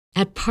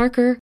At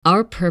Parker,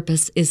 our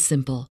purpose is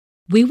simple.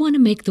 We want to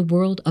make the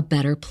world a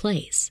better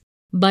place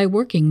by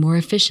working more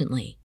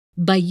efficiently,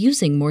 by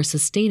using more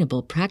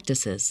sustainable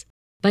practices,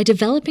 by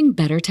developing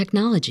better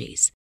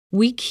technologies.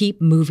 We keep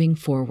moving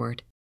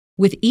forward.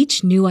 With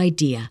each new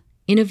idea,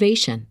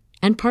 innovation,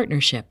 and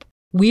partnership,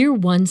 we're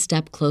one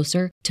step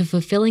closer to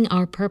fulfilling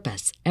our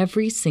purpose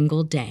every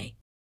single day.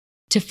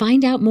 To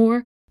find out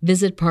more,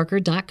 visit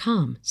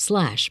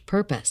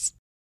parker.com/purpose.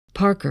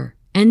 Parker,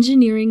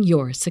 engineering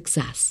your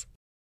success.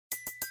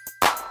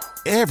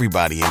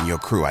 Everybody in your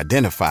crew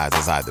identifies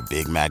as either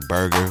Big Mac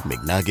Burger,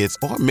 McNuggets,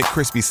 or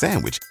McCrispy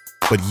Sandwich.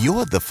 But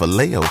you're the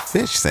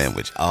Filet-O-Fish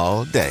Sandwich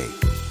all day.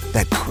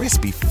 That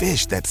crispy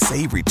fish, that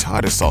savory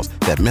tartar sauce,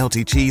 that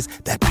melty cheese,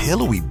 that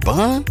pillowy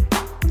bun.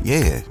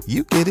 Yeah,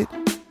 you get it.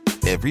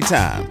 Every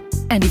time.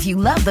 And if you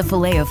love the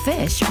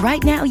Filet-O-Fish,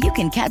 right now you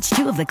can catch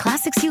 2 of the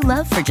classics you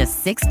love for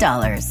just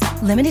 $6.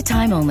 Limited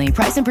time only.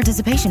 Price and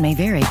participation may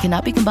vary.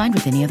 Cannot be combined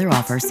with any other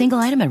offer. Single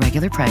item at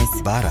regular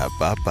price.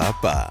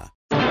 Ba-da-ba-ba-ba.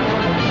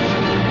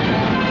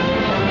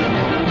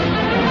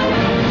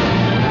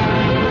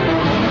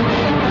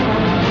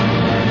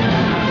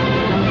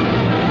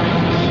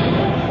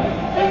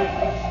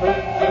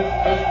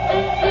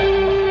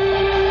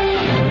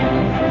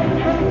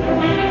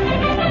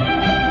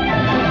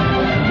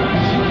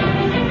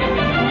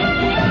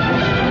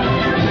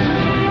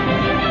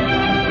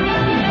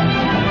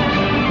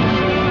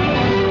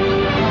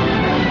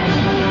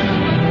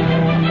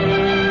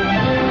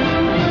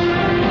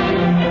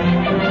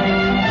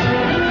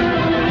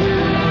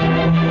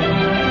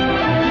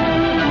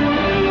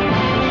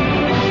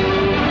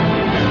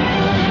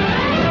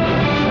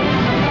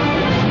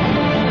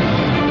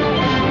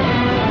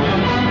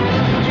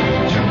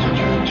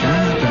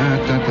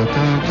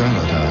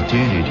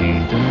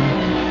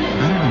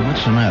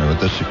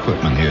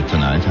 Equipment here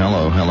tonight.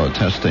 Hello,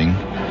 testing.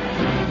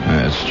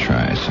 Let's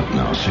try something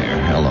else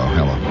here. Hello.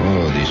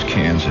 Oh, these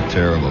cans are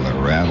terrible. They're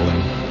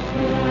rattling.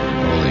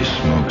 Holy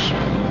smokes.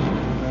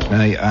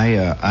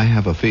 I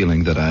have a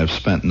feeling that I've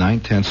spent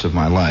 9/10 of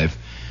my life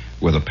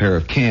with a pair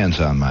of cans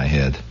on my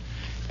head,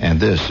 and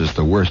this is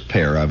the worst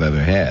pair I've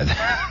ever had.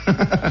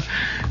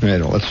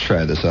 Right, let's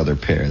try this other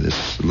pair,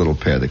 this little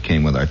pair that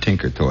came with our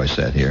Tinker toy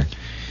set here.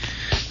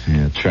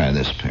 Yeah, try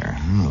this pair.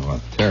 Oh,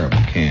 what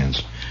terrible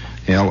cans.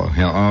 Hello.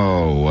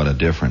 Oh, what a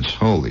difference.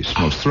 Holy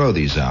smokes. Throw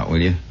these out,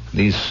 will you?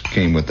 These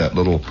came with that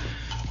little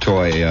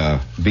toy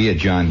Be a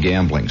John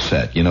gambling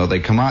set. You know, they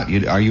come out.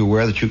 Are you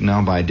aware that you can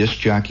now buy a disc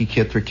jockey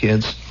kit for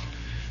kids?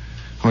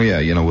 Oh, yeah,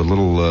 you know, with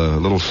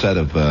little set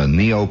of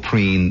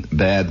neoprene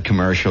bad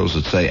commercials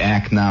that say,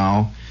 act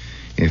now.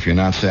 If you're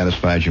not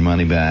satisfied, your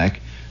money back.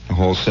 A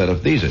whole set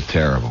of, these are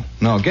terrible.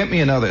 No, get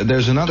me another.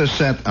 There's another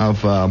set of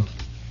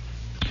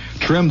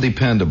trim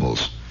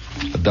dependables.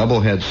 A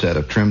double head set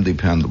of trim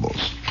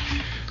dependables.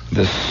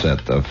 This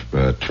set of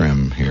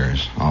trim here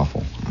is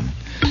awful.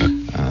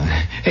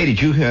 Hey, did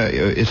you hear?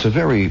 It's a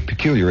very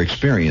peculiar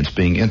experience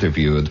being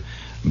interviewed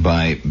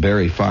by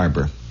Barry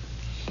Farber.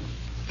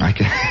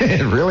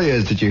 It really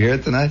is. Did you hear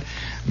it tonight?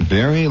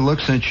 Barry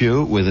looks at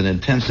you with an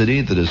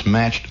intensity that is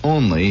matched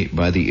only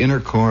by the inner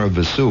core of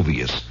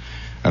Vesuvius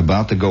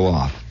about to go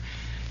off.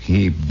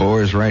 He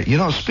bores right. You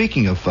know,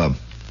 speaking of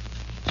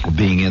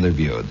being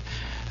interviewed,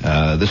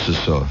 this is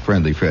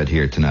Friendly Fred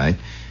here tonight,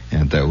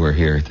 and we're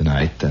here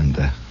tonight,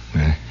 and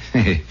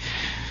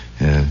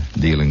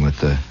dealing with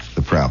the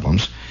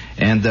problems.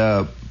 And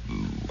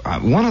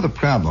one of the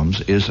problems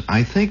is,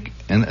 I think,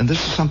 and this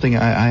is something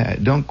I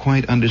don't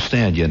quite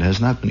understand yet, has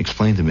not been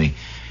explained to me,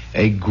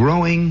 a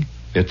growing,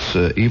 it's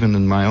even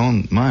in my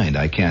own mind,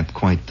 I can't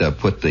quite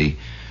put the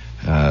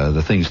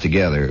things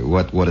together,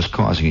 what is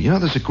causing it. You know,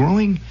 there's a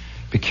growing,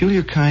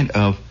 peculiar kind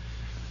of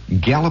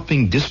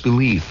galloping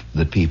disbelief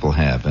that people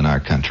have in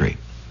our country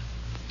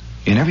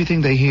in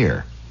everything they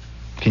hear.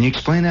 Can you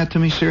explain that to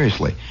me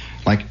seriously?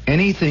 Like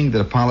anything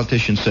that a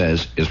politician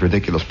says is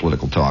ridiculous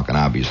political talk and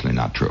obviously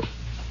not true.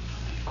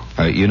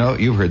 You know,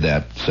 you've heard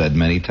that said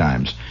many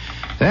times.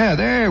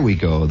 There we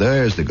go.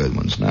 There's the good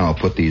ones. Now I'll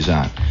put these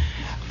on.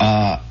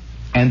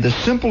 And the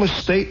simplest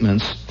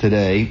statements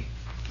today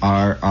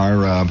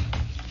are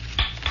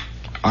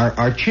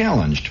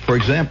challenged. For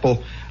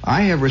example,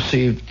 I have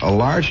received a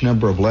large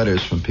number of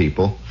letters from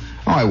people.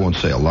 Oh, I won't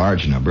say a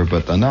large number,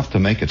 but enough to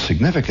make it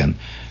significant,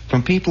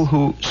 from people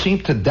who seem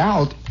to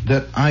doubt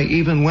that I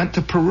even went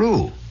to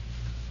Peru.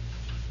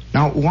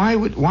 Now, why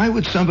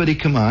would somebody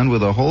come on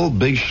with a whole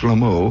big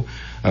schlemoo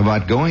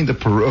about going to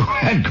Peru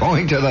and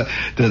going to the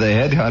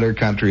headhunter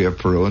country of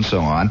Peru and so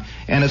on,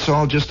 and it's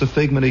all just a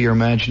figment of your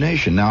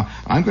imagination? Now,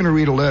 I'm going to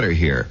read a letter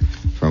here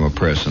from a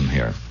person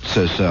here. It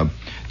says,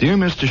 Dear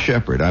Mr.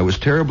 Shepard, I was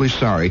terribly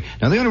sorry.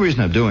 Now, the only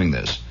reason I'm doing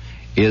this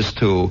is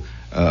to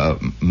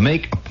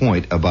make a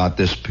point about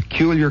this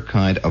peculiar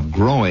kind of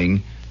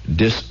growing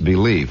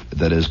disbelief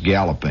that is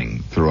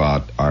galloping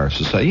throughout our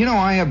society. You know,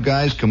 I have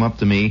guys come up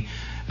to me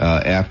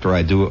after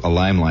I do a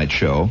Limelight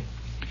show,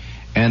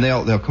 and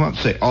they'll come up and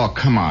say, "Oh,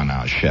 come on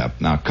now, Shep.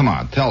 Now, come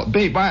on,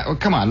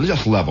 come on,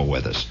 just level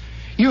with us.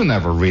 You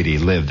never really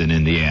lived in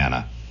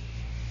Indiana."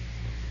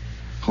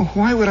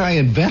 Why would I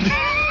invent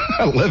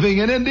living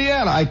in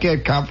Indiana? I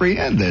can't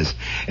comprehend this.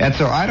 And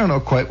so I don't know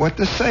quite what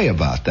to say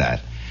about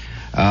that.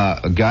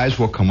 Guys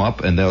will come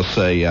up and they'll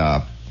say,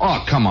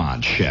 oh, come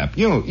on, Shep.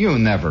 You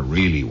never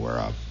really were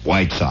a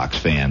White Sox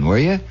fan, were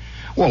you?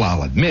 Well,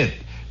 I'll admit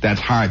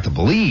that's hard to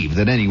believe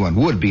that anyone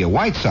would be a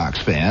White Sox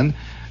fan.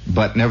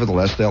 But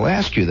nevertheless, they'll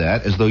ask you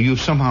that as though you've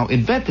somehow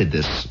invented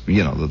this,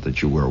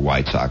 that you were a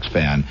White Sox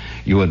fan.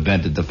 You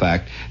invented the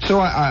fact. So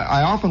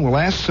I often will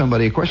ask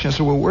somebody a question. I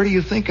say, well, where do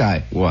you think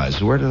I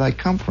was? Where did I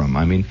come from?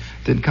 I mean,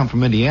 didn't come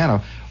from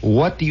Indiana.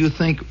 What do you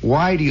think,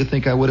 why do you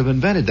think I would have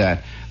invented that?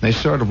 And they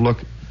sort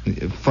of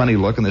funny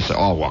look, and they say,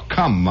 oh, well,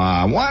 come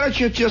on. Why don't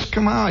you just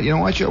come out?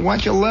 Why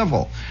don't you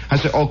level? I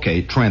say,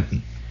 okay,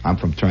 Trenton. I'm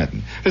from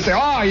Trenton. They say,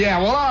 oh, yeah,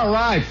 well, all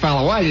right,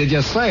 fella. Why did you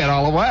just say it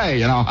all the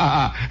way,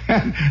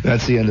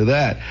 That's the end of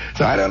that.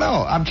 So I don't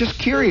know. I'm just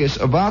curious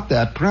about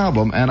that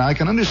problem, and I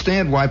can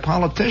understand why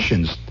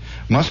politicians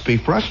must be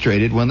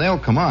frustrated when they'll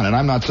come on. And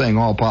I'm not saying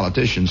all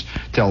politicians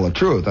tell the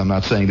truth. I'm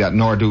not saying that,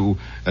 nor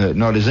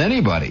does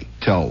anybody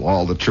tell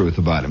all the truth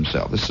about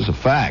himself. This is a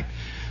fact.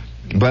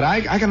 But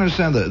I can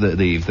understand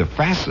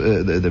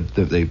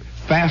the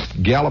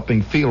fast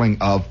galloping feeling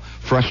of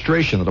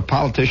frustration that a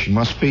politician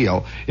must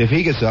feel if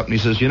he gets up and he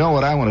says, you know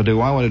what I want to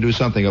do? I want to do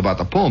something about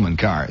the Pullman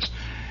cars.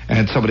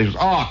 And somebody says,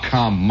 oh,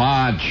 come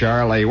on,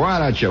 Charlie,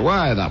 why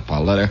the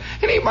political?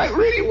 And he might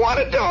really want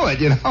to do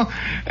it,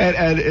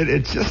 And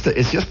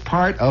it's just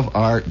part of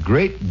our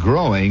great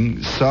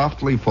growing,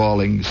 softly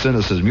falling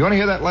cynicism. You want to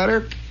hear that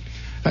letter?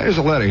 There's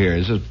a letter here.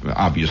 This is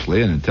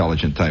obviously an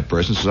intelligent type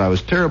person. Says, I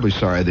was terribly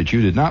sorry that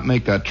you did not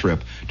make that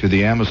trip to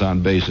the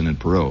Amazon basin in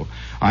Peru.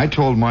 I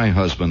told my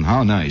husband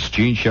how nice.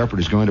 Gene Shepard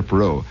is going to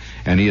Peru,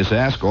 and he has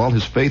asked all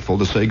his faithful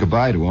to say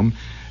goodbye to him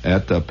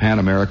at Pan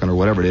American or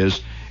whatever it is,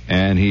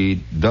 and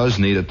he does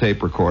need a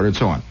tape recorder and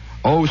so on.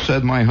 Oh,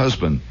 said my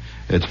husband,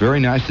 it's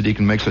very nice that he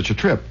can make such a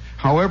trip.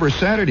 However,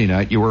 Saturday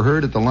night you were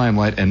heard at the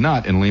Limelight and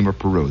not in Lima,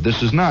 Peru.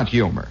 This is not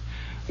humor.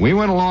 We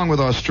went along with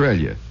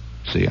Australia.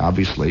 See,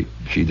 obviously,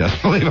 she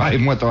doesn't believe I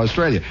even went to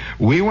Australia.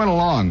 We went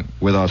along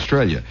with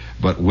Australia.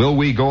 But will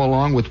we go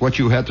along with what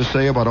you had to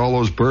say about all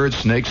those birds,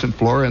 snakes, and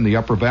flora in the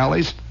upper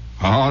valleys?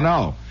 Oh,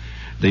 no.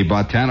 The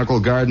botanical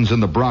gardens in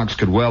the Bronx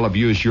could well have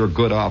used your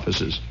good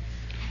offices.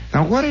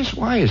 Now,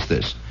 why is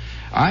this?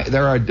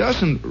 There are a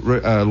dozen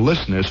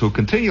listeners who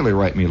continually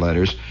write me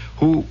letters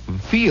who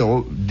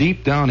feel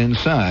deep down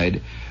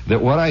inside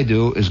that what I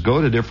do is go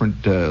to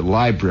different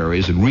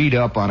libraries and read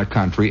up on a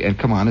country and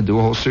come on and do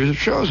a whole series of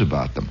shows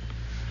about them.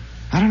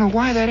 I don't know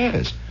why that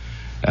is.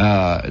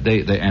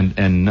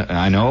 And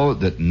I know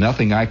that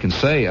nothing I can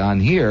say on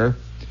here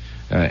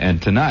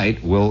and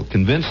tonight will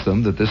convince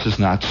them that this is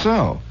not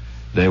so.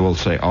 They will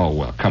say, oh,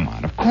 well, come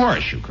on, of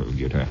course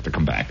you'd have to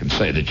come back and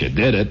say that you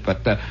did it,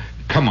 but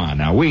come on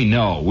now, we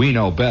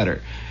know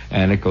better.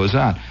 And it goes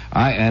on.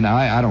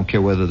 I don't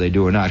care whether they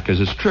do or not,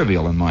 because it's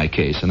trivial in my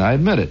case, and I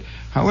admit it.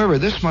 However,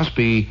 this must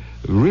be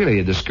really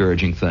a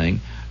discouraging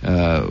thing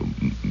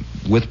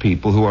with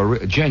people who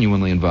are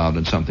genuinely involved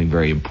in something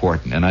very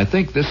important. And I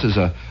think this is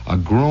a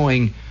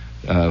growing,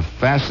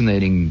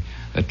 fascinating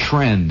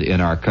trend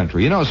in our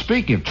country.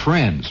 Speaking of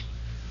trends,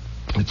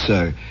 it's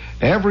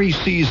every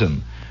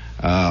season.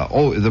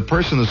 The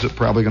person is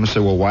probably going to say,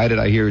 well, why did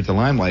I hear it at the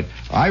Limelight?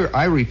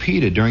 I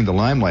repeated during the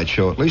Limelight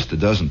show at least a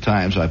dozen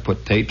times. I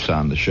put tapes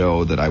on the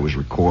show that I was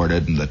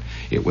recorded and that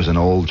it was an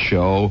old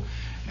show.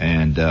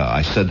 And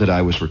I said that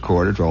I was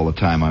recorded for all the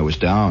time I was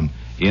down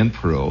in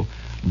Peru.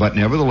 But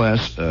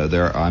nevertheless,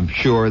 I'm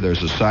sure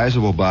there's a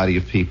sizable body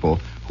of people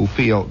who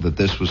feel that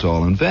this was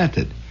all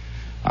invented.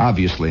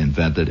 Obviously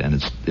invented, and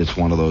it's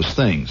one of those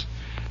things.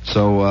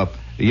 So,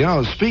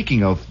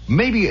 speaking of,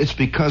 maybe it's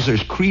because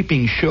there's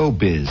creeping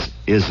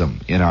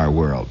showbiz-ism in our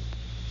world.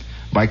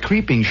 By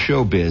creeping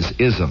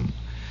showbiz-ism,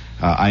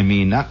 I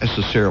mean not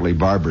necessarily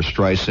Barbra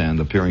Streisand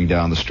appearing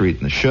down the street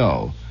in the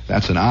show.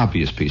 That's an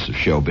obvious piece of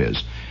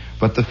showbiz.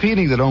 But the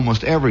feeling that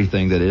almost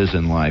everything that is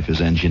in life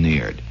is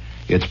engineered.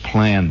 It's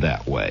planned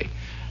that way.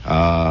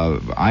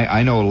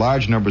 I know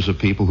large numbers of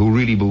people who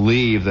really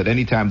believe that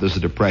anytime there's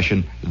a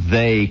depression,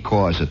 they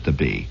cause it to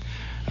be.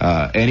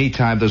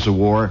 Anytime there's a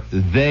war,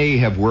 they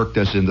have worked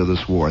us into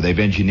this war. They've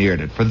engineered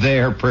it for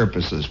their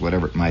purposes,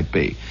 whatever it might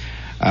be.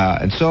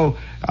 And so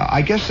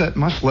I guess that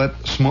must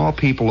let small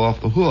people off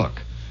the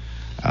hook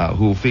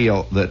who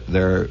feel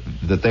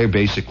that they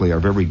basically are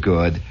very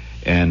good,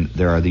 and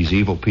there are these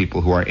evil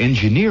people who are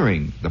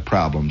engineering the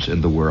problems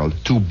in the world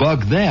to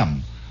bug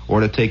them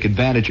or to take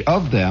advantage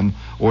of them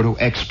or to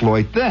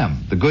exploit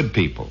them, the good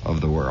people of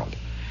the world.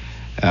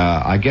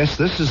 I guess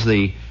this is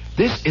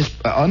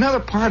another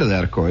part of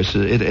that, of course.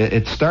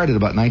 It started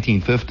about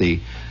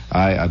 1950.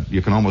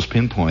 You can almost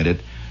pinpoint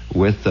it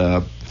with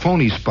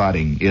phony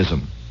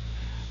spotting-ism.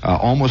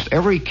 Almost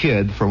every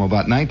kid from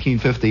about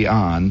 1950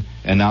 on,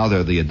 and now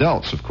they're the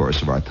adults, of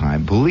course, of our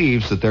time,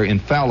 believes that they're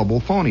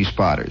infallible phony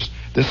spotters.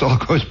 This all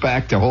goes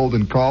back to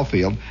Holden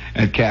Caulfield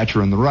and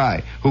Catcher in the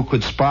Rye, who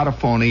could spot a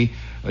phony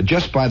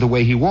just by the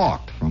way he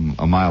walked from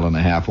a mile and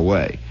a half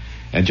away.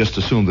 and just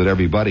assumed that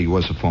everybody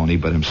was a phony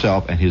but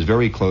himself and his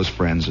very close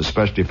friends,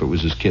 especially if it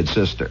was his kid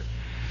sister.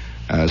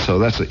 So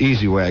that's the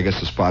easy way, I guess,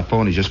 to spot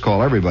phonies. Just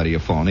call everybody a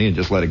phony and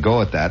just let it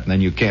go at that, and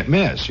then you can't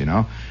miss, you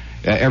know.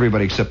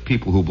 Everybody except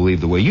people who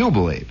believe the way you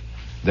believe.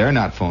 They're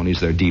not phonies,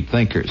 they're deep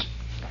thinkers.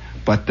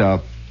 But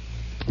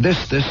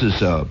this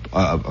is a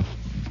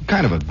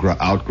kind of a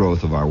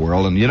outgrowth of our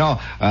world. And, you know,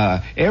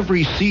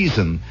 every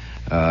season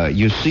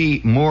you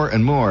see more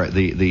and more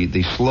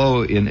the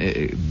slow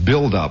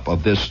build-up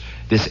of this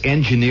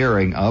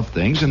engineering of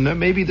things. And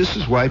maybe this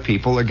is why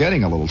people are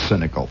getting a little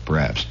cynical,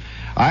 perhaps.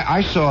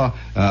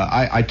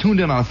 I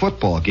tuned in on a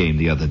football game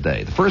the other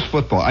day. The first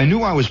football. I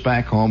knew I was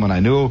back home, and I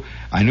knew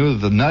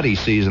the nutty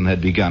season had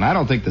begun. I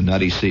don't think the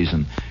nutty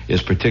season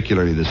is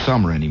particularly this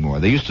summer anymore.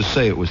 They used to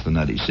say it was the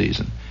nutty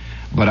season.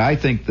 But I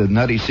think the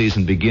nutty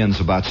season begins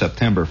about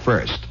September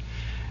 1st.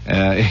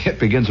 It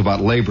begins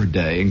about Labor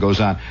Day and goes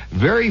on.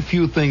 Very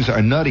few things are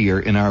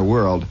nuttier in our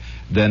world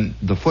than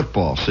the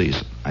football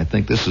season. I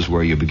think this is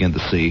where you begin to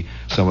see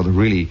some of the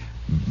really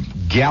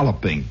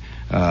galloping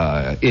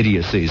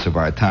idiocies of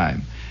our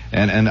time.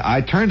 And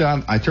I turned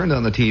on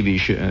the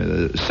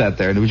TV set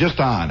there, and it was just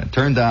on. It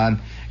turned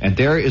on, and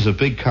there is a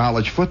big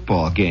college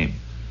football game.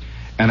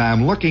 And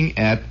I'm looking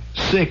at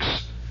 6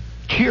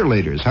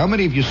 cheerleaders. How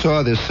many of you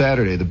saw this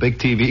Saturday, the big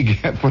TV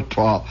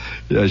football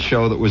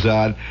show that was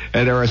on?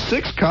 And there are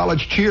 6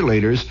 college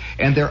cheerleaders,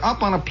 and they're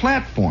up on a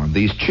platform,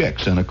 these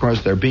chicks. And, of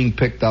course, they're being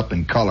picked up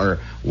in color,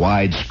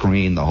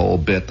 widescreen, the whole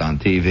bit on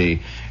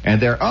TV.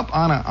 And they're up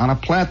on a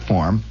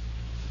platform,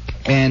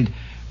 and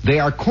they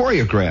are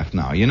choreographed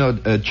now. You know,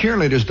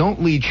 cheerleaders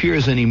don't lead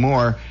cheers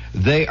anymore.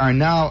 They are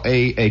now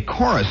a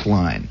chorus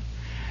line.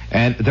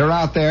 And they're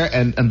out there,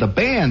 and the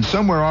band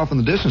somewhere off in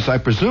the distance, I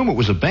presume it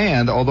was a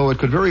band, although it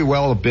could very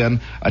well have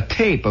been a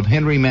tape of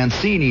Henry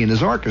Mancini and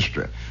his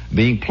orchestra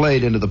being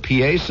played into the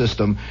PA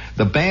system.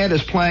 The band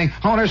is playing,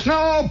 "Oh, there's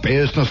no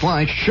business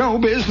like show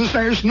business,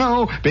 there's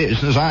no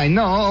business I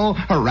know,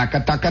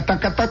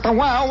 raka-taka-taka-taka,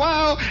 wow,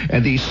 wow."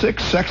 And these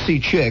 6 sexy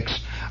chicks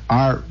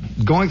are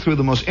going through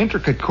the most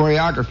intricate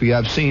choreography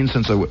I've seen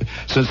since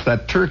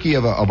that turkey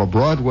of a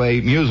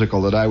Broadway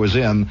musical that I was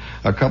in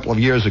a couple of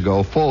years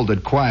ago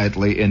folded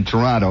quietly in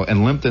Toronto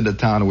and limped into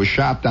town and was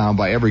shot down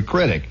by every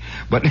critic.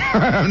 But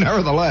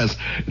nevertheless,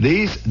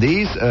 these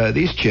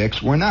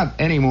chicks were not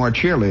any more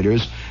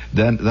cheerleaders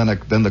than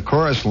the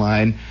chorus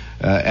line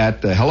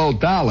at Hello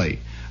Dolly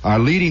are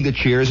leading the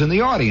cheers in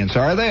the audience,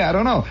 are they? I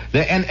don't know.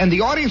 And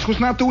the audience was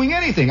not doing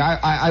anything.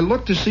 I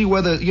looked to see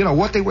whether, you know,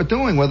 what they were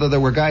doing, whether there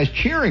were guys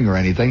cheering or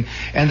anything.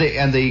 And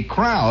the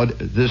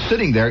crowd,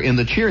 sitting there in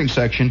the cheering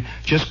section,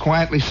 just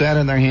quietly sat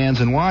in their hands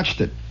and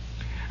watched it.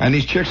 And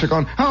these chicks are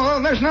going, "Oh,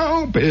 there's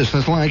no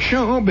business like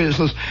show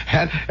business."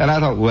 And I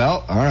thought,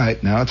 well, all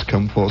right, now it's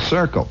come full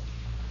circle.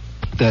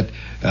 That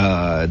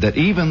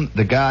even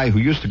the guy who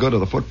used to go to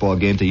the football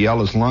game to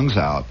yell his lungs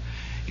out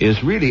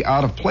is really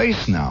out of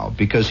place now,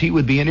 because he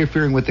would be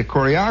interfering with the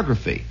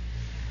choreography.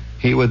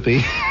 He would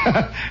be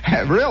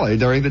really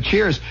during the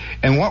cheers.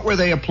 And what were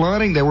they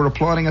applauding? They were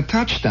applauding a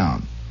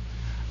touchdown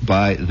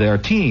by their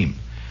team.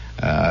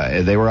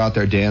 They were out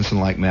there dancing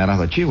like mad. I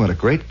thought, gee, what a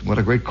great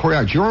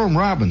choreography. Jerome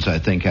Robbins, I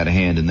think, had a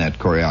hand in that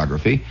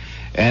choreography.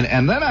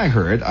 And then I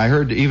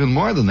heard even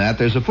more than that.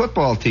 There's a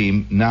football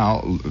team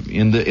now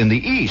in the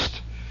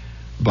East,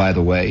 by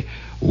the way,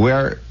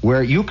 where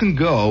you can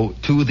go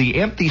to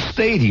the empty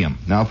stadium.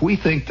 Now, if we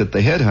think that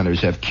the headhunters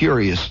have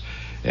curious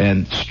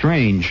and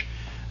strange,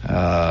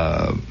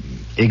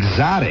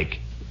 exotic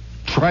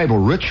tribal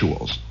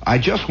rituals, I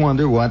just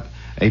wonder what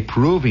a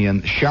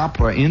Peruvian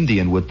Chapra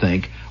Indian would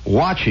think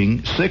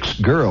watching 6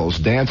 girls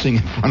dancing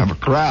in front of a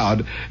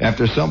crowd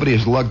after somebody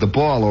has lugged the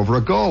ball over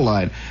a goal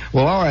line.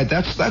 Well, all right,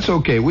 that's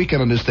okay. We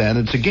can understand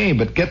it's a game,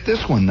 but get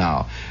this one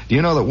now. Do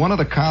you know that one of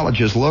the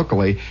colleges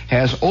locally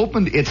has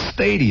opened its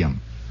stadium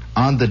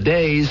on the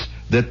days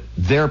that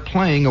they're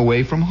playing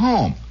away from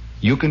home?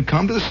 You can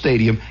come to the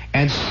stadium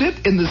and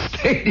sit in the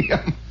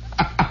stadium,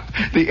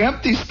 the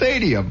empty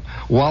stadium,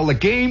 while the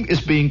game is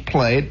being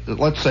played,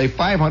 let's say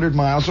 500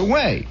 miles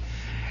away.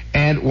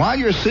 And while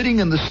you're sitting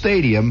in the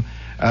stadium,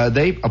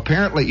 they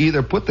apparently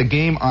either put the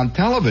game on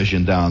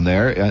television down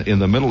there in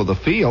the middle of the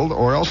field,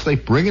 or else they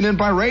bring it in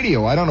by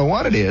radio. I don't know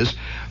what it is,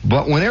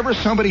 but whenever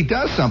somebody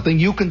does something,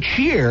 you can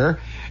cheer,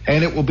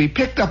 and it will be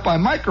picked up by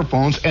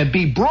microphones and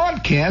be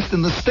broadcast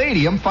in the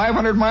stadium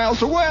 500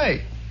 miles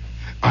away.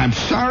 I'm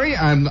sorry,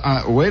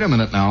 wait a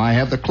minute now, I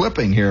have the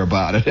clipping here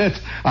about it.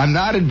 I'm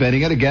not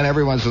inventing it. Again,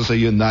 everyone's going to say,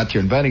 you're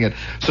inventing it.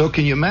 So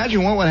can you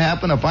imagine what would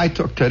happen if I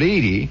took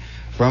Tariti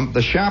from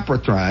the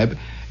Chapra tribe,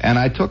 and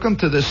I took him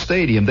to this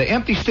stadium, the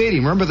empty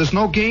stadium. Remember, there's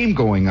no game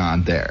going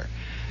on there.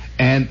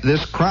 And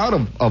this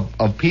crowd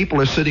of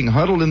people are sitting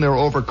huddled in their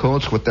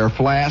overcoats with their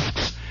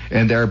flasks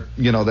and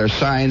their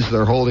signs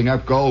they're holding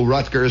up, "Go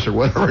Rutgers," or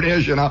whatever it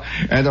is,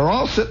 and they're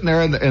all sitting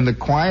there in the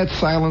quiet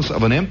silence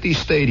of an empty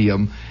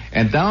stadium,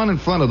 and down in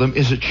front of them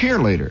is a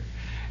cheerleader.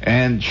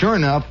 And sure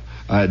enough,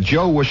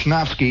 Joe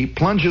Wisnowski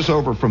plunges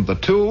over from the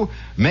 2,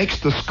 makes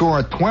the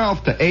score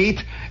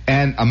 12-8,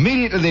 and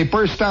immediately they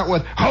burst out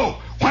with, "Ho!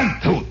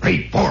 1, 2,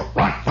 3, 4,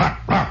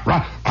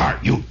 rut,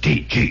 R-U-T-G-E-R-S.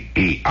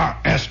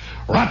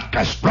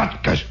 Rutgers,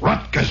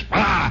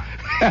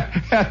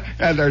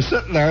 and they're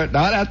sitting there,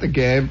 not at the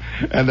game,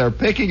 and they're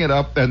picking it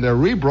up, and they're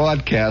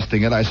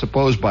rebroadcasting it, I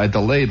suppose, by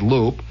delayed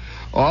loop,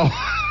 all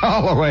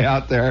the way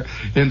out there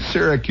in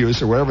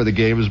Syracuse or wherever the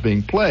game is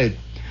being played.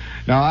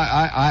 Now,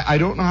 I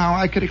don't know how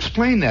I could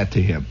explain that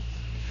to him,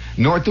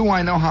 nor do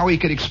I know how he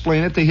could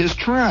explain it to his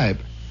tribe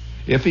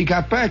if he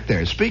got back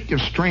there. Speaking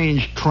of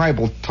strange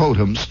tribal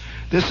totems,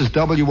 this is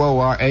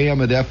WOR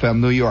AM and FM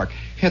New York.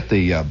 Hit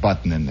the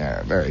button in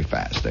there very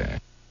fast there.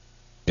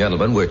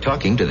 Gentlemen, we're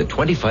talking to the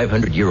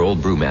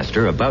 2,500-year-old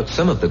brewmaster about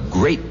some of the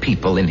great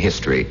people in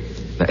history.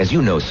 Now, as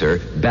you know,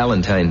 sir,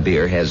 Ballantine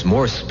beer has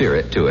more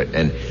spirit to it,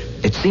 and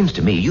it seems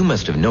to me you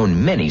must have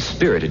known many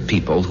spirited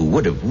people who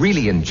would have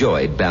really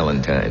enjoyed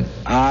Ballantine.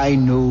 I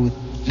knew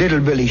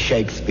little Willie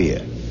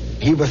Shakespeare.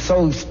 He was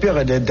so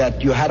spirited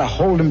that you had to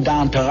hold him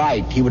down to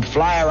write. He would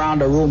fly around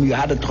the room. You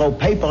had to throw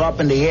paper up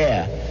in the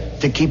air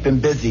to keep him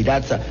busy.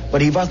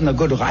 But he wasn't a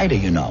good writer,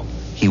 you know.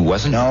 He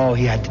wasn't? No,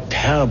 he had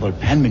terrible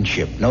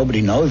penmanship.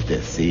 Nobody knows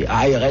this. See,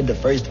 I read the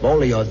first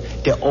folios.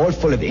 They're all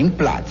full of ink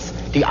blots.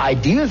 The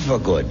ideas were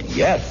good,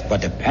 yes,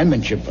 but the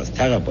penmanship was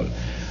terrible.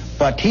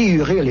 But he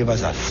really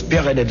was a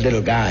spirited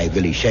little guy,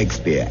 Willie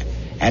Shakespeare.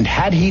 And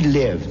had he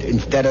lived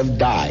instead of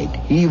died,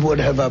 he would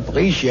have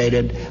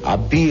appreciated a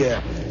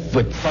beer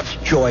with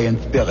such joy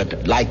and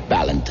spirit like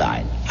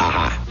Ballantine.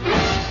 Aha.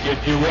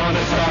 If you want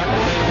to start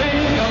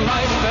living a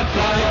life that's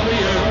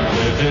livelier,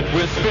 live it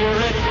with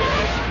spirit.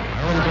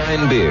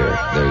 Ballantine beer.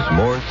 There's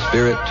more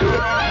spirit to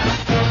it.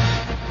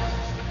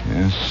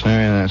 Yes,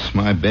 sir, that's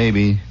my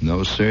baby.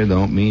 No, sir,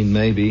 don't mean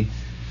maybe.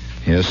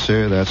 Yes,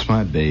 sir, that's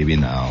my baby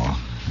now.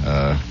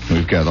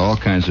 We've got all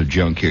kinds of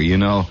junk here. You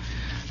know,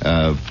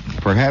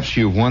 perhaps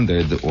you've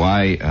wondered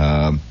why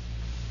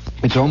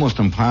it's almost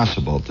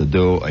impossible to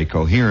do a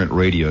coherent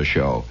radio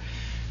show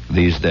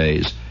these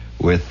days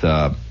with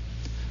the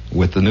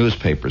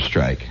newspaper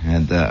strike.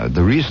 And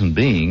the reason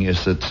being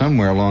is that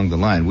somewhere along the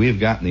line we've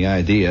gotten the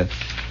idea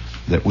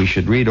that we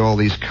should read all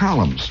these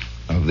columns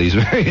of these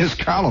various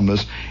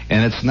columnists,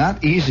 and it's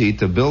not easy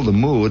to build a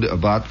mood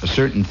about a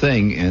certain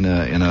thing in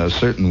a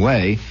certain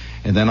way,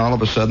 and then all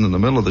of a sudden in the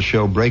middle of the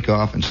show break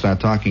off and start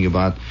talking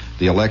about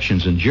the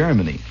elections in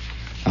Germany.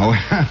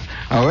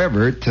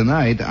 However,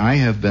 tonight I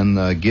have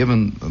been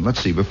given, let's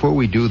see, before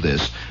we do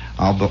this,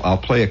 I'll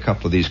play a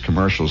couple of these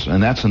commercials,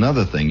 and that's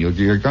another thing.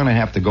 You're going to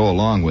have to go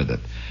along with it.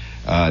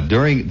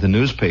 During the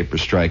newspaper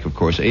strike, of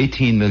course,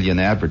 18 million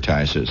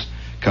advertisers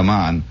come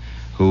on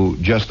who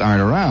just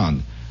aren't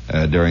around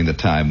during the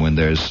time when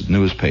there's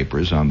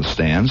newspapers on the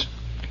stands,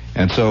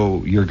 and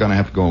so you're going to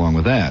have to go along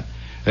with that.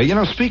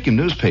 Speaking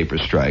of newspaper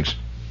strikes,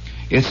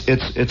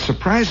 it's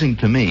surprising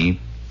to me,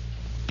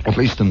 at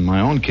least in my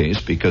own case,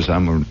 because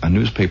I'm a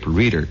newspaper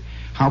reader,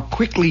 how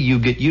quickly you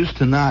get used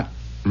to not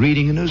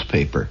reading a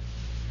newspaper.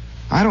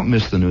 I don't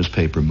miss the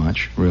newspaper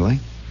much, really.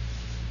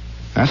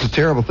 That's a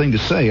terrible thing to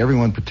say.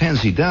 Everyone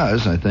pretends he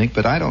does, I think,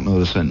 but I don't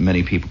notice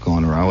many people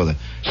going around with a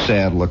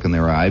sad look in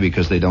their eye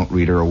because they don't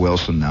read Earl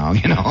Wilson now,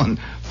 and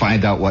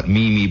find out what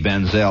Mimi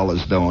Benzel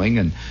is doing,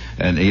 and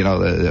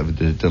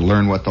to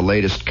learn what the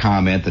latest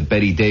comment that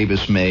Betty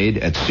Davis made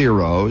at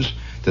Ciro's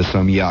to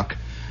some yuck.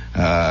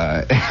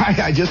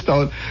 I just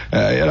don't,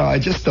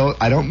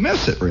 I don't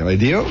miss it, really.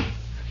 Do you?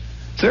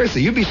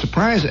 Seriously, you'd be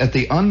surprised at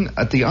the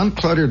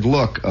uncluttered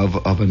look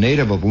of a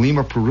native of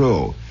Lima,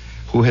 Peru,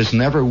 who has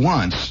never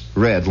once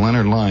read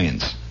Leonard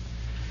Lyons.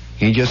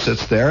 He just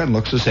sits there and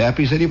looks as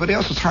happy as anybody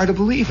else. It's hard to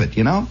believe it,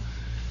 In our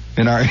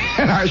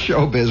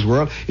showbiz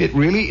world, it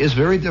really is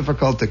very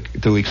difficult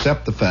to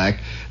accept the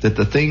fact that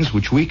the things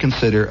which we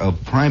consider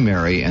of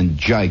primary and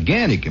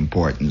gigantic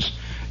importance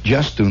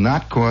just do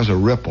not cause a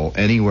ripple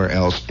anywhere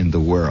else in the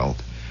world.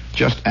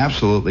 Just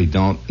absolutely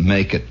don't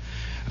make it.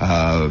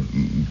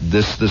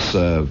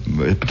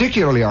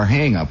 Particularly our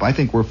hang-up. I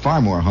think we're far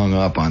more hung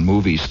up on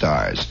movie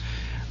stars.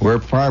 We're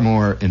far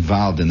more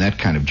involved in that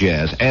kind of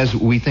jazz, as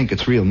we think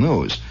it's real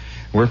news.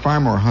 We're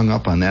far more hung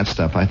up on that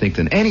stuff, I think,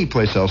 than any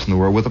place else in the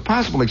world, with the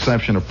possible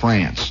exception of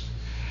France.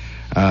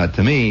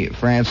 To me,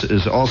 France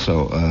is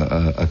also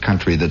a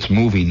country that's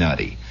movie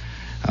nutty.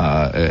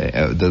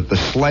 The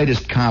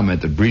slightest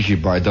comment that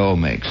Brigitte Bardot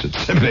makes,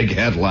 it's a big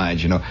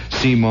headlines,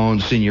 Simone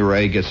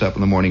Signoret gets up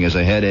in the morning, has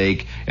a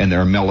headache, and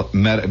there are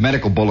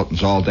medical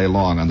bulletins all day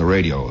long on the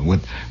radio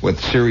with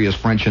serious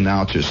French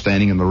announcers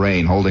standing in the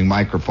rain holding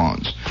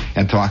microphones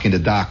and talking to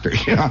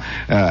doctors,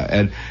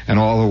 and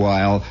all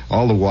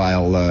the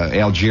while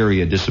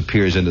Algeria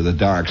disappears into the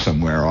dark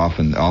somewhere off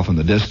in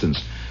the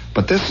distance.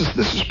 But this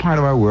is part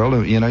of our world,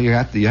 and you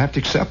have to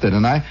accept it.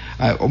 And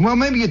well,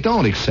 maybe you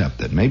don't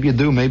accept it. Maybe you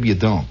do, maybe you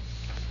don't.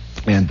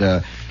 And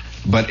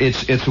but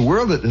it's a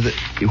world that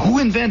who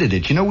invented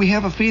it? We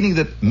have a feeling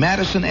that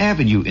Madison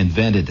Avenue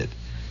invented it.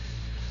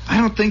 I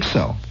don't think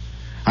so.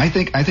 I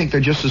think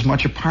they're just as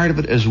much a part of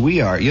it as we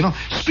are.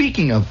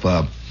 Speaking of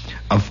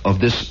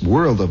this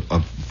world of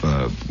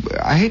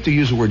I hate to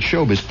use the word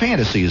showbiz.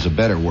 Fantasy is a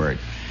better word.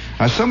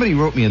 Somebody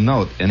wrote me a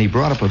note, and he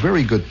brought up a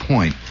very good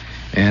point.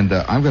 And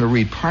I'm going to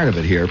read part of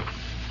it here.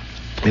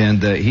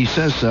 And he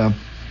says,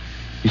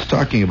 he's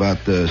talking about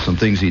some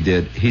things he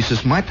did. He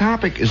says, my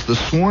topic is the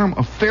swarm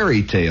of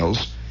fairy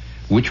tales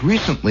which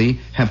recently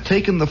have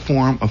taken the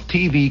form of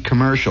TV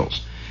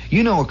commercials.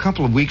 You know, a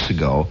couple of weeks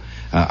ago,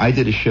 I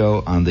did a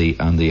show on the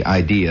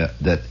idea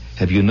that,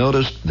 have you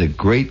noticed the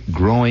great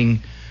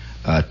growing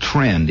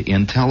trend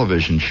in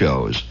television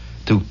shows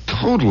to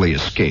totally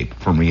escape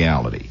from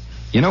reality?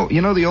 You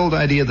know the old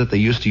idea that they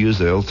used to use,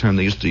 the old term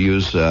they used to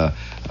use, an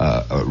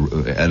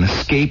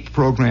escape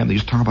program. They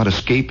used to talk about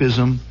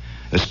escapism,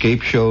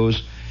 escape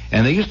shows.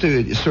 And they used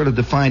to sort of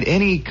define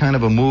any kind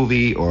of a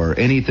movie or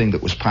anything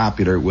that was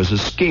popular was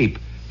escape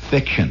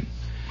fiction.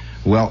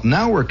 Well,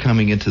 now we're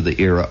coming into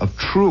the era of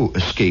true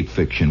escape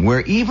fiction, where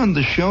even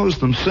the shows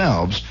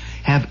themselves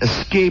have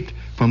escaped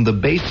from the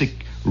basic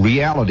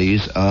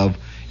realities of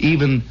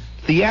even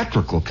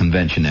theatrical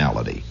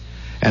conventionality.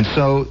 And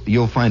so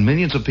you'll find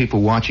millions of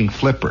people watching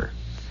Flipper.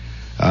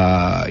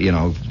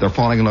 They're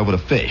falling in love with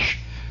a fish.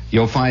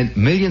 You'll find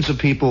millions of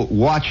people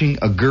watching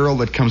a girl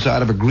that comes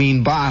out of a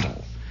green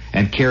bottle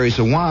and carries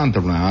a wand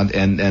around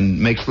and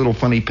makes little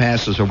funny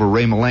passes over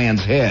Ray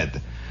Milland's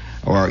head.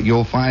 Or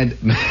you'll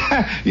find,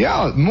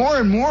 more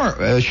and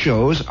more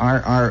shows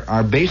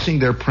are basing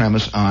their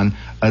premise on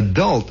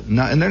adult,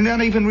 and they're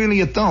not even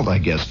really adult, I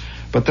guess,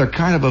 but they're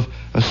kind of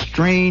a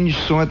strange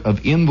sort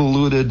of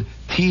involuted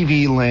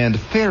TV land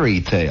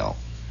fairy tale,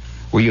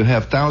 where you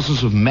have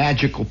thousands of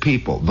magical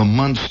people, the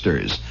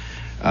Munsters,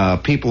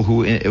 people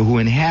who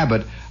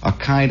inhabit a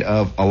kind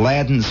of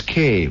Aladdin's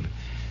cave.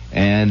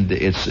 And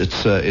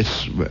it's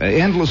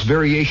endless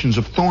variations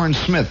of Thorne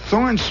Smith.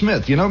 Thorne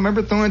Smith,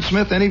 remember Thorne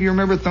Smith? Any of you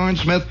remember Thorne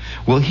Smith?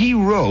 Well, he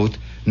wrote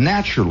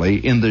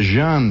naturally in the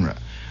genre,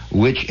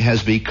 which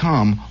has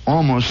become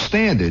almost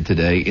standard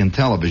today in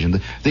television.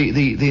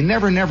 The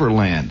Never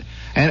Land.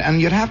 And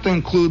you'd have to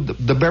include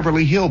the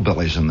Beverly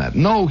Hillbillies in that.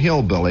 No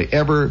hillbilly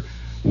ever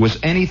was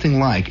anything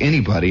like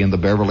anybody in the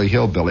Beverly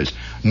Hillbillies,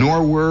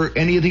 nor were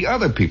any of the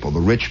other people, the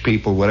rich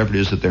people, whatever it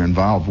is that they're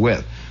involved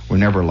with, were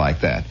never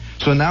like that.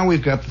 So now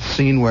we've got the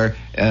scene where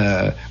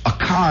a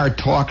car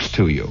talks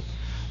to you.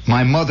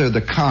 My mother, the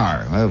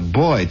car.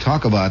 Boy,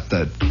 talk about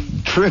the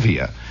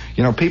trivia.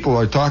 People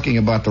are talking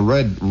about the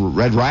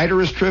Red Rider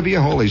as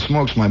trivia. Holy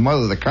smokes, my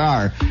mother, the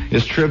car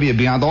is trivia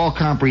beyond all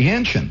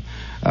comprehension.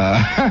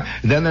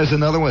 Then there's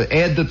another one,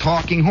 Ed the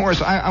Talking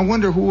Horse. I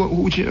wonder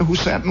who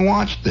sat and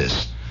watched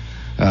this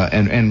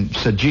and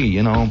said, gee,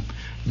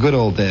 good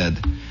old Ed.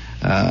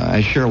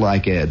 I sure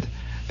like Ed.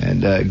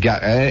 And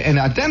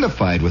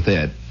identified with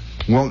Ed.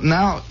 Well,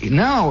 now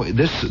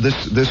this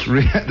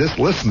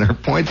listener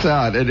points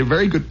out at a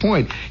very good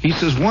point. He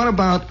says, what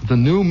about the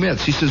new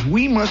myths? He says,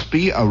 we must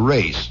be a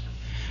race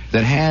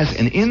that has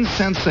an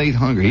insensate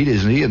hunger. He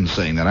isn't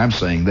saying that. I'm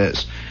saying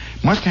this.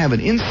 Must have an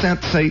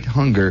insensate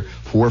hunger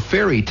for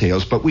fairy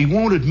tales, but we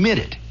won't admit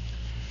it.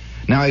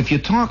 Now, if you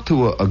talk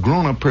to a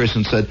grown-up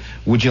person and said,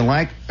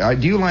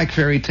 do you like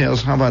fairy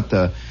tales? How about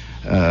the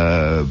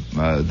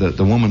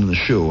woman in the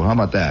shoe? How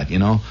about that, Do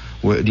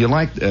you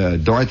like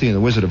Dorothy and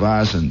the Wizard of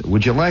Oz? And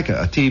would you like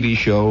a TV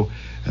show?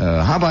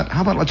 How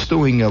about let's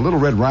doing Little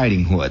Red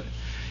Riding Hood?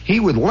 He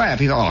would laugh.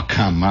 He'd, oh,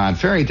 come on,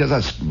 fairy tales,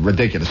 that's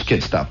ridiculous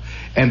kid stuff.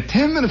 And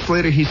 10 minutes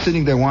later, he's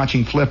sitting there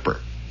watching Flipper.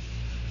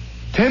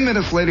 10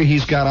 minutes later,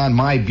 he's got on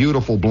My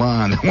Beautiful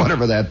Blonde,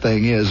 whatever that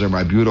thing is, or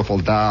My Beautiful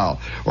Doll,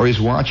 or he's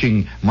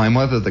watching My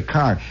Mother the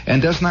Car,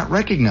 and does not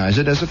recognize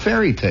it as a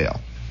fairy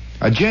tale,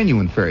 a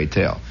genuine fairy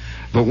tale.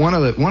 But one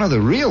of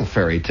the real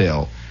fairy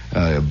tale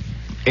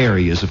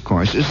areas, of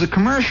course, is the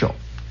commercial.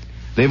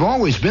 They've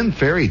always been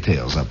fairy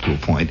tales up to a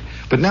point,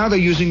 but now they're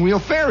using real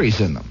fairies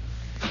in them.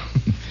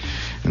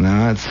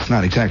 No, that's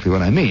not exactly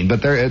what I mean,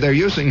 but they're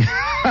using,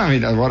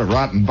 what a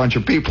rotten bunch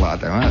of people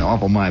out there, an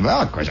awful mind. Well,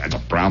 of course, that's a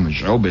problem in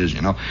showbiz,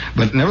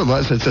 but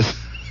nevertheless, it says,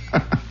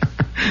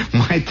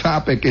 my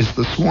topic is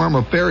the swarm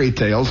of fairy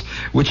tales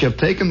which have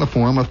taken the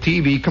form of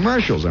TV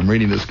commercials. I'm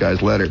reading this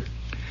guy's letter.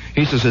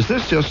 He says, has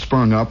this just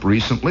sprung up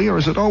recently, or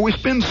has it always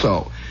been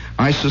so?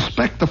 I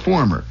suspect the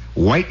former.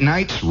 White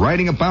knights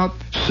riding about,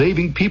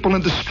 saving people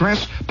in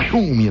distress,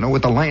 boom,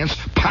 with the lance,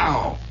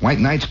 pow. White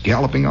knights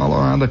galloping all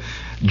around the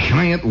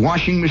giant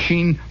washing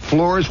machine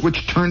floors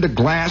which turn to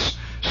glass,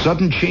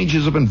 sudden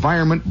changes of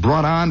environment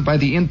brought on by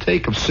the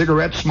intake of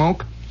cigarette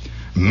smoke.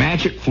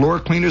 Magic floor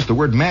cleaners. The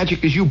word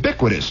magic is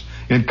ubiquitous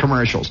in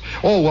commercials.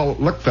 Oh, well,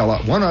 look, fella,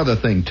 one other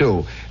thing,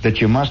 too,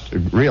 that you must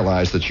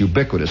realize that's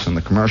ubiquitous in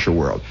the commercial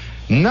world.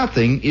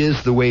 Nothing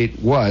is the way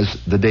it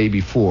was the day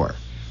before.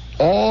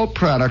 All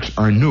products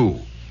are new.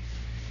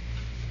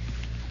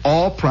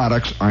 All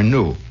products are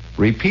new.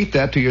 Repeat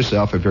that to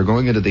yourself if you're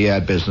going into the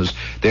ad business.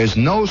 There's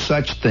no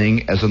such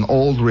thing as an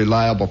old,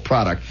 reliable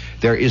product.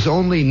 There is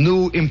only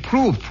new,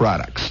 improved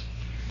products.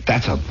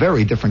 That's a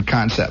very different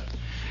concept.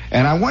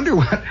 And I wonder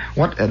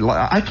what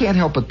I can't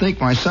help but think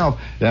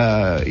myself,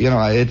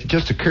 it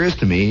just occurs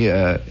to me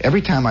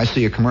every time I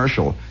see a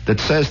commercial that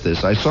says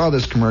this. I saw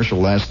this commercial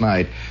last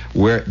night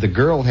where the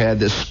girl had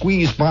this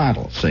squeeze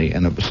bottle, see,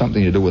 and it was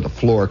something to do with a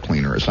floor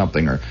cleaner or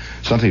something to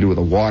do with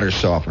a water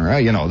softener.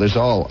 There's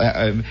all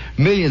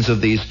millions of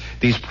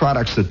these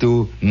products that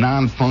do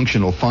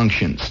non-functional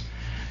functions.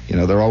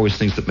 There are always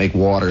things that make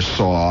water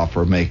soft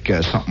or make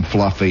something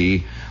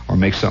fluffy or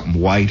make something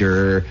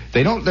whiter.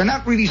 They're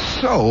not really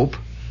soap.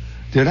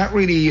 They're not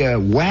really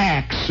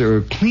wax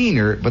or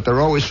cleaner, but they're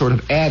always sort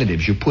of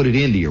additives. You put it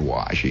into your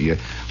wash, or you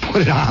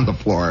put it on the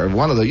floor.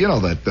 One of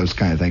the, those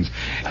kind of things.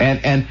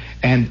 And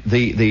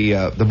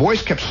the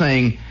voice kept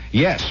saying,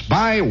 yes,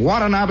 buy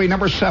Watanabe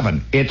number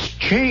 7. It's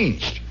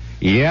changed.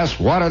 Yes,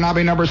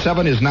 Watanabe number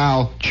 7 is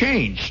now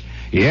changed.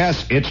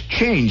 Yes, it's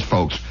changed,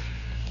 folks.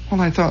 Well,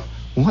 I thought,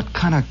 what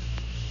kind of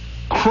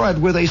crud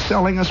were they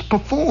selling us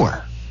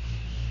before?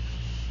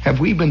 Have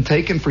we been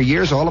taken for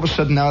years? All of a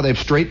sudden now they've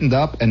straightened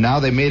up and now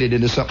they made it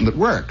into something that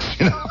works.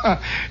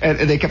 And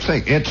they kept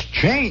saying, it's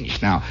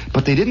changed now.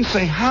 But they didn't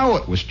say how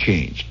it was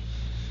changed.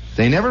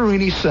 They never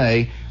really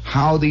say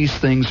how these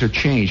things are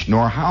changed,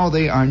 nor how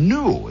they are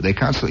new. They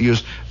constantly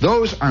use,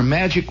 those are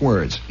magic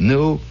words.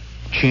 New,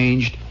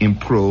 changed,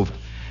 improved,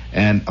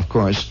 and, of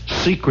course,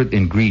 secret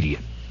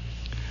ingredient.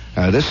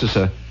 This is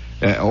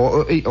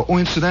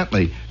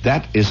incidentally,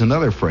 that is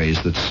another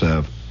phrase that's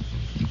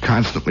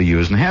constantly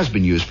used and has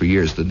been used for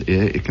years. That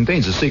it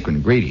contains a secret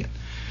ingredient.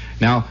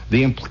 Now,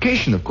 the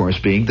implication, of course,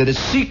 being that it's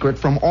secret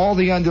from all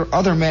the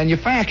other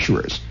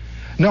manufacturers.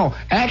 No,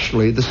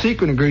 actually, the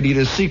secret ingredient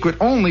is secret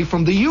only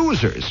from the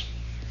users.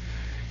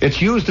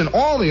 It's used in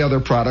all the other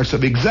products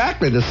of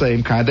exactly the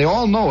same kind. They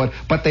all know it,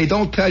 but they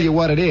don't tell you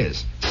what it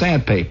is.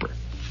 Sandpaper.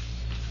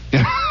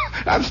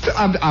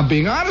 I'm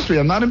being honest with you.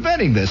 I'm not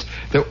inventing this.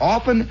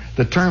 Often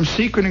the term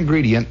secret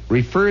ingredient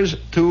refers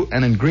to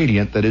an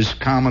ingredient that is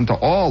common to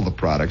all the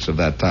products of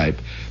that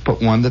type,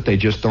 but one that they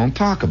just don't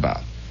talk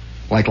about,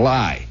 like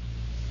lye.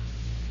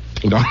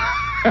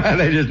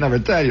 They just never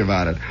tell you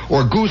about it.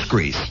 Or goose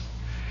grease.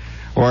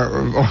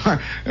 Or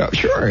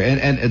sure,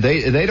 and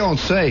they don't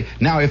say.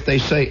 Now, if they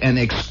say an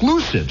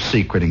exclusive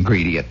secret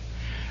ingredient,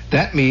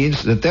 that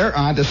means that they're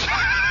on to.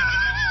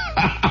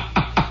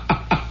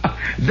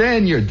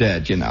 Then you're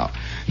dead, An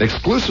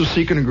exclusive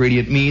secret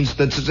ingredient means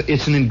that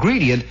it's an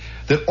ingredient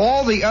that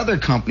all the other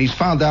companies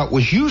found out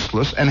was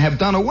useless and have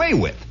done away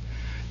with.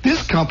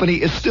 This company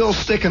is still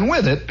sticking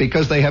with it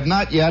because they have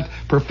not yet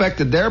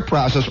perfected their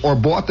process or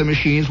bought the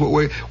machines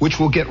which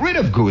will get rid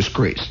of goose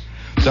grease.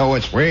 So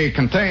we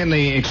contain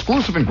the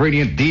exclusive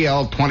ingredient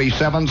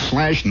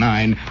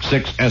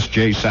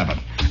DL27/96SJ7.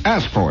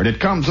 Ask for it. It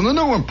comes in the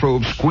new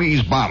improved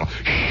squeeze bottle.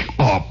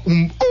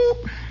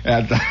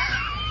 And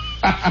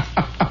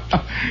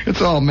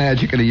it's all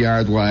magic in a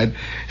yard wide.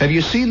 Have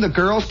you seen the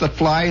girls that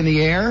fly in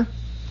the air?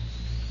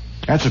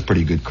 That's a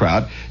pretty good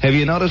crowd. Have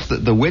you noticed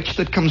the witch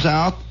that comes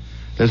out?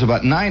 There's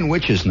about 9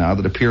 witches now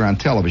that appear on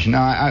television.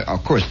 Now,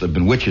 of course, there have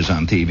been witches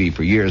on TV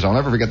for years. I'll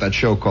never forget that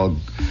show called,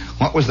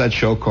 what was that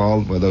show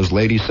called, where those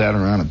ladies sat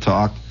around and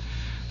talked?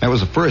 That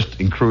was the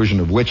first incursion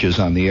of witches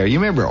on the air. You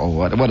remember,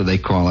 what do they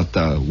call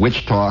it,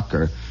 Witch Talk,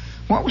 or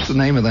what was the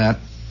name of that?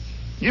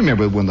 You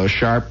remember when those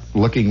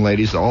sharp-looking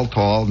ladies, all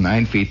tall,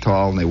 9 feet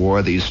tall, and they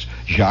wore these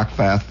Jacques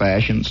Fath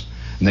fashions,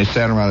 and they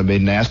sat around and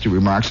made nasty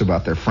remarks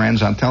about their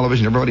friends on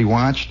television. Everybody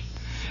watched.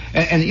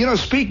 And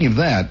speaking of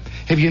that,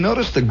 have you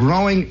noticed the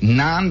growing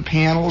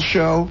non-panel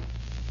show?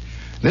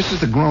 This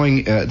is a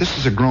growing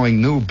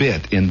new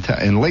bit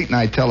in late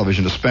night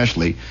television,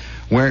 especially,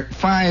 where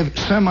 5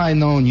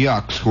 semi-known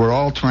yucks who are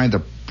all trying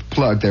to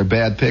plug their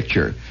bad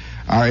picture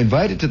are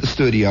invited to the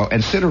studio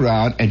and sit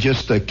around and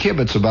just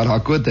kibitz about how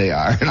good they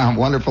are and how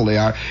wonderful they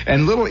are,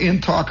 and little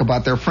talk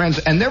about their friends,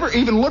 and never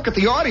even look at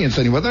the audience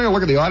anymore. They're going to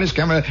look at the audience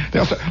camera.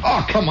 They'll say,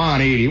 "Oh, come on,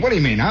 Edie. What do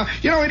you mean, huh?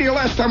 Edie,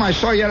 last time I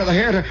saw you out of the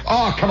hair,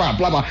 oh, come on,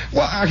 blah, blah.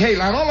 Well, hey,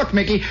 now look,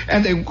 Mickey."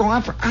 And they go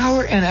on for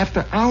hour and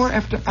after hour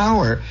after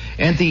hour,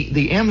 and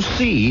the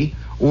MC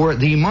or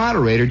the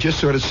moderator just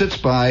sort of sits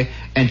by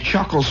and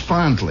chuckles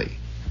fondly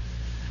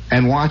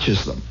and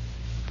watches them.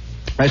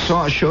 I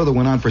saw a show that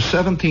went on for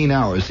 17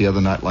 hours the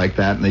other night like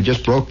that, and they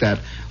just broke that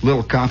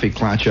little coffee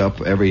clutch up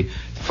every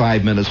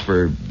 5 minutes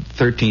for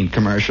 13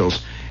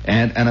 commercials.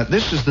 And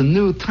this is the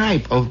new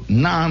type of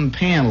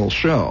non-panel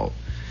show.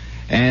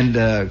 And,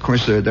 of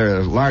course, there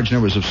are large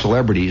numbers of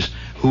celebrities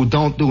who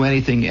don't do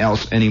anything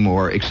else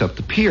anymore except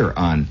appear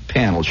on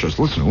panel shows.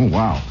 Listen, oh,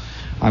 wow.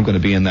 I'm going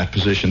to be in that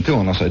position, too,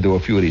 unless I do a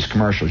few of these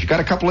commercials. You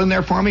got a couple in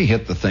there for me?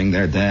 Hit the thing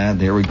there, Dad.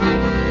 There we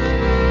go.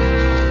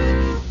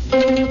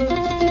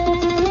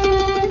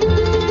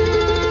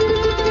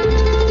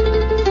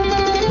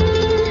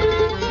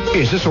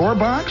 Is this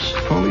Orbox?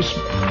 Police.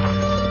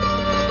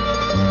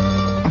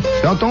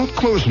 Don't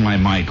close my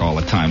mic all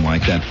the time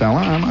like that, fella.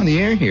 I'm on the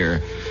air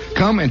here.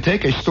 Come and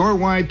take a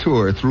store-wide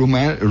tour through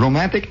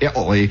romantic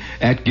Italy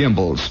at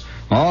Gimbel's.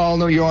 All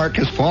New York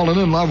has fallen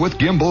in love with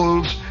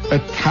Gimbel's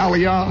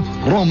Italia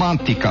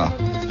Romantica.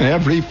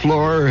 Every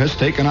floor has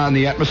taken on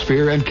the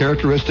atmosphere and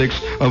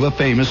characteristics of a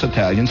famous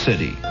Italian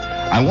city.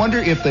 I wonder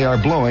if they are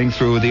blowing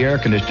through the air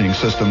conditioning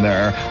system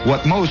there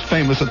what most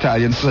famous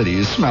Italian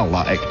cities smell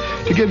like.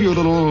 To give you a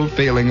little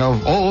feeling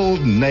of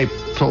old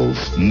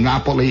Naples,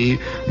 Napoli,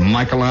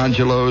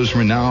 Michelangelo's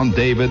renowned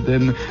David,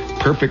 and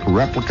perfect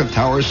replica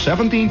towers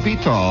 17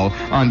 feet tall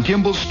on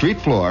Gimbel's street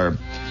floor.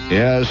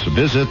 Yes,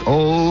 visit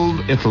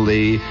old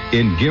Italy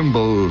in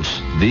Gimbel's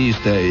these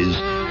days.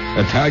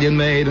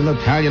 Italian-made and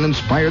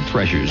Italian-inspired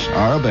treasures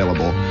are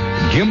available.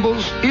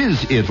 Gimbel's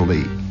is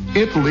Italy.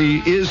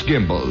 Italy is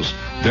Gimbel's.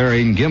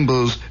 During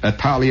Gimbel's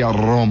Italia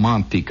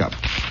Romantica.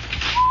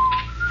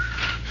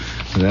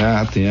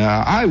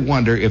 Yeah. I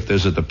wonder if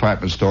there's a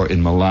department store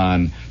in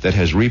Milan that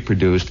has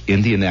reproduced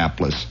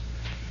Indianapolis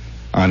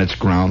on its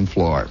ground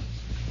floor.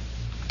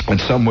 And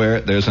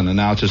somewhere there's an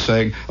announcer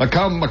saying,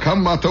 come to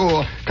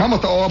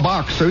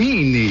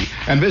Boxerini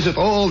and visit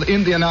old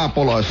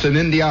Indianapolis in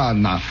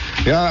Indiana.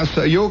 Yes,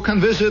 you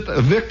can visit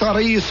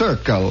Victory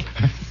Circle.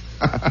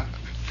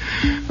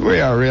 We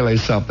are really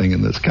something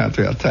in this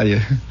country, I'll tell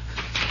you.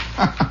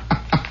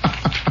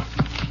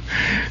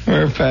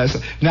 We're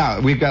fast. Now,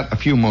 we've got a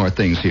few more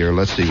things here.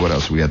 Let's see what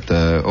else we got.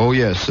 All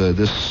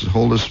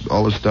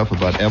this stuff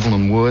about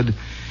Evelyn Wood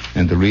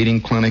and the reading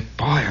clinic.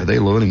 Boy, are they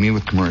loading me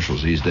with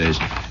commercials these days.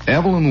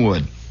 Evelyn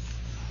Wood,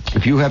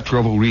 if you have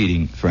trouble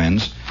reading,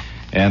 friends,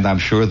 and I'm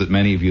sure that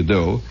many of you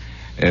do,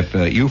 if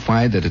you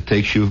find that it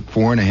takes you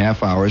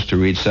 4.5 hours to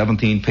read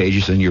 17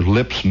 pages and your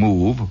lips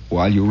move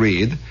while you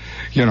read,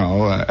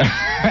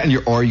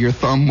 or your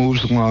thumb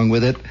moves along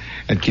with it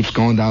and keeps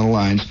going down the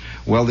lines,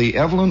 well, the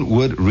Evelyn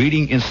Wood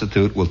Reading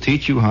Institute will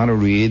teach you how to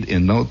read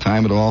in no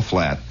time at all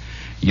flat.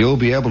 You'll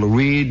be able to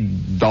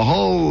read the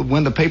whole,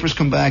 when the papers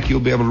come back, you'll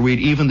be able to read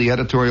even the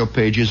editorial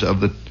pages of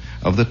the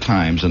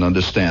Times and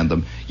understand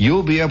them.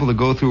 You'll be able to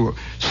go through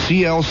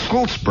C.L.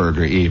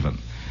 Sulzberger even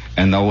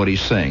and know what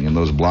he's saying in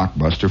those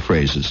blockbuster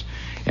phrases.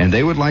 And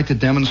they would like to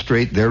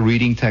demonstrate their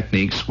reading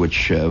techniques,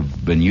 which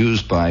have been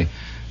used by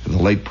the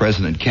late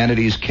President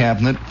Kennedy's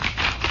cabinet.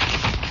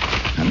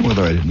 I don't know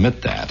whether I'd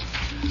admit that,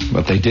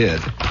 but they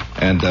did.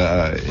 And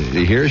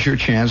here's your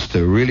chance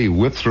to really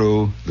whip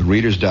through the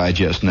Reader's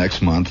Digest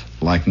next month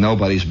like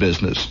nobody's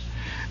business.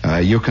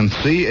 You can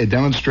see a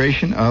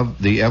demonstration of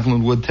the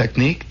Evelyn Wood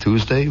technique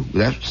Tuesday.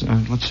 Let's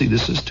see,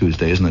 this is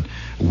Tuesday, isn't it?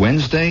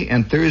 Wednesday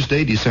and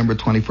Thursday, December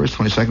 21st,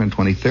 22nd, and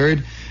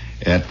 23rd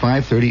at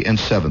 5:30 and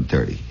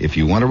 7:30. If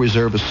you want to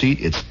reserve a seat,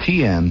 it's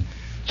TN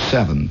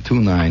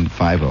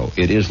 72950.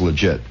 It is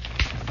legit,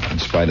 in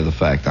spite of the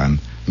fact I'm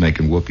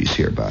making whoopies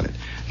here about it.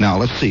 Now,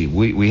 let's see.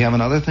 We have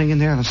another thing in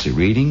there. Let's see.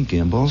 Reading,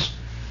 Gimbel's,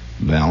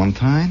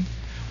 Valentine.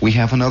 We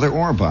have another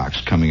ore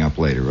box coming up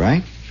later,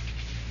 right?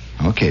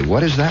 Okay,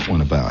 what is that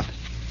one about?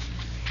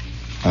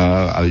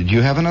 Do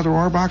you have another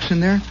ore box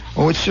in there?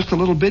 Oh, it's just a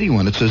little bitty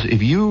one. It says,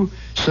 if you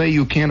say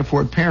you can't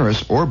afford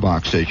Paris, ore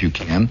box says you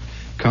can.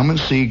 Come and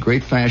see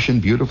great fashion,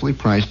 beautifully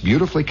priced,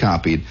 beautifully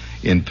copied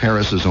in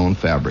Paris's own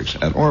fabrics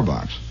at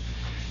Orbox.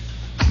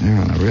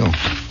 They're on a real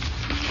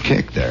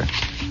kick there.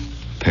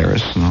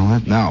 Paris and all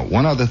that. Now,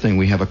 one other thing,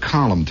 we have a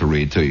column to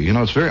read to you. You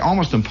know, it's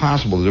almost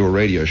impossible to do a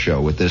radio show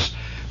with this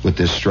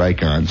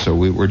strike on, so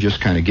we're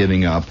just kind of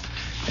giving up,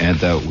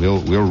 and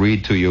we'll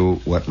read to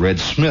you what Red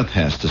Smith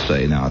has to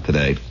say now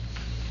today.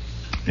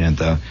 And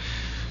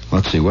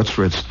let's see, what's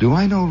Red? Do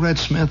I know Red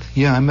Smith?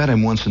 Yeah, I met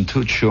him once in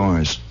Toots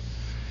Shores.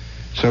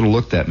 Sort of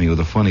looked at me with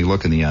a funny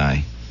look in the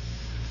eye,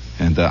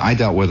 and I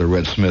doubt whether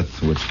Red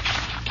Smith would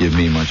give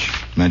me much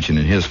mention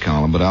in his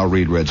column, but I'll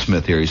read Red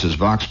Smith here. He says,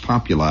 Vox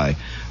Populi,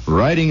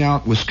 riding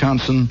out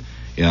Wisconsin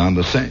on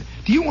the same.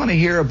 Do you want to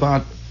hear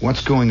about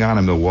what's going on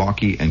in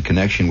Milwaukee in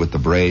connection with the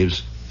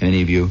Braves?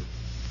 Any of you?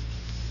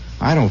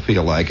 I don't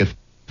feel like it.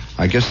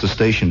 I guess the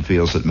station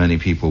feels that many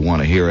people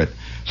want to hear it,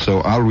 so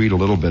I'll read a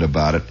little bit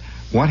about it.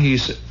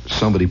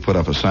 Somebody put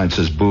up a sign that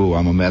says, "Boo,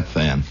 I'm a Met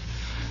fan."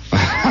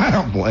 I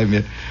don't blame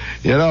you.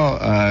 You know,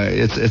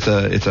 it's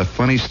a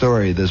funny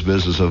story, this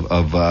business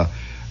of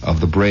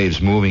the Braves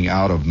moving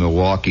out of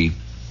Milwaukee,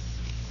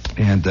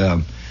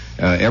 and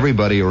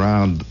everybody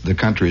around the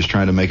country is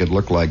trying to make it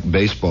look like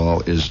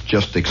baseball is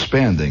just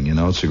expanding. You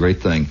know, it's a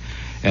great thing.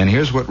 And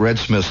here's what Red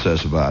Smith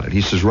says about it.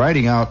 He says,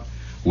 riding out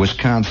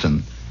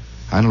Wisconsin,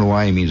 I don't know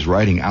why he means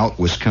riding out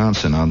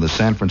Wisconsin on the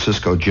San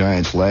Francisco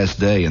Giants' last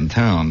day in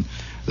town,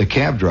 the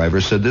cab driver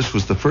said this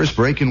was the first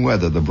break in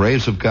weather the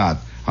Braves have got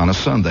on a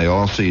Sunday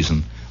all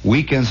season.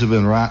 Weekends have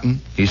been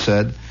rotten, he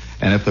said,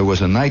 and if there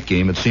was a night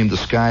game, it seemed the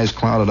skies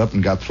clouded up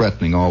and got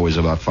threatening always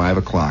about 5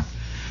 o'clock.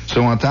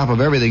 So on top of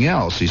everything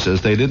else, he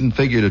says, they didn't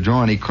figure to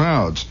draw any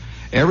crowds.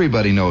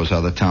 Everybody knows how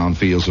the town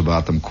feels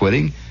about them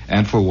quitting,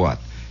 and for what?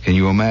 Can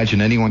you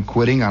imagine anyone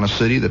quitting on a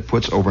city that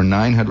puts over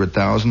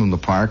 $900,000 in the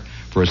park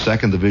for a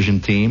second division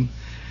team?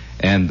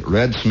 And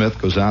Red Smith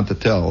goes on to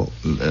tell,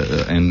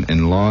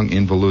 in long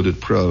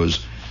involuted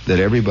prose, that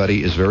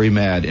everybody is very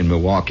mad in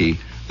Milwaukee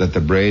that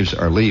the Braves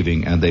are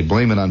leaving, and they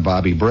blame it on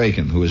Bobby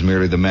Bracken, who is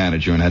merely the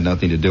manager and had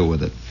nothing to do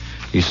with it.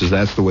 He says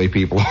that's the way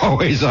people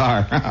always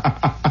are.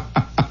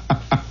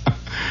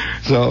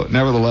 So,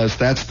 nevertheless,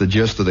 that's the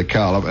gist of the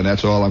column, and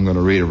that's all I'm going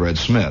to read of Red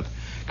Smith,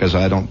 because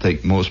I don't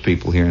think most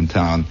people here in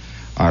town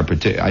are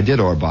I did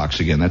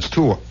Orbach's again. That's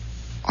two.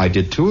 I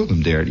did two of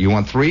them, dear. You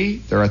want three?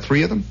 There are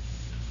three of them?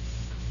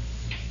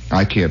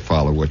 I can't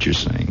follow what you're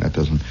saying. That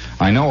doesn't...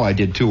 I know I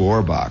did two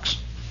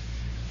Orbach's,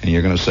 and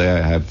you're going to say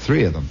I have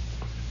three of them.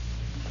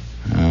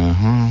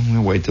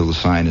 We'll wait till the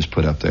sign is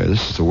put up there.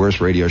 This is the worst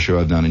radio show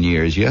I've done in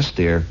years. Yes,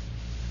 dear.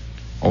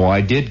 Oh,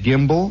 I did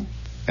Gimbal,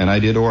 and I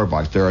did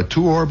Orbach's. There are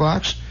two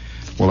Orbach's?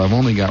 Well, I've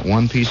only got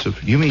one piece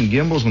of... You mean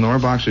Gimbals and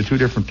Orbach's are two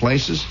different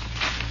places?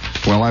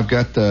 Well, I've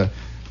got the...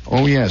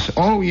 Oh,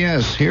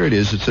 yes, here it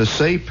is. It says,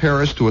 say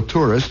Paris to a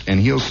tourist, and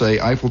he'll say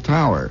Eiffel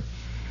Tower.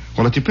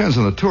 Well, it depends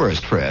on the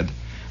tourist, Fred.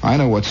 I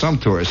know what some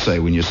tourists say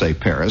when you say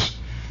Paris,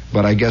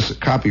 but I guess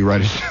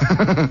copyrighted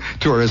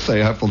tourists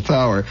say Eiffel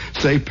Tower.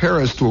 Say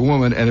Paris to a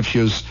woman, and if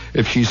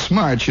she's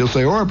smart, she'll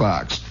say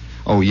Orbach's.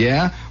 Oh,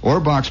 yeah?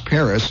 Orbach's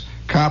Paris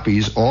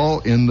copies all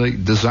in the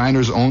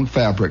designer's own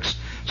fabrics.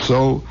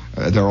 So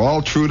they're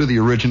all true to the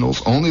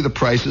originals. Only the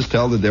prices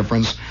tell the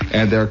difference,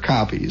 and they're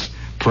copies.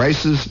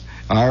 Prices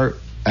are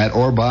at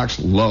Orbach's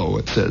low.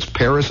 It says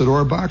Paris at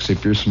Orbach's.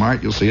 If you're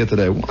smart, you'll see it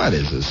today. What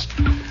is this?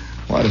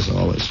 What is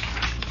all this?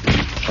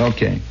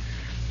 Okay,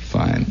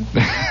 fine.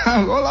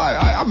 Well,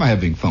 I'm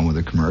having fun with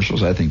the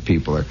commercials. I think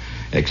people are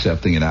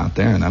accepting it out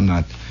there, and I'm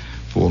not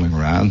fooling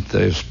around.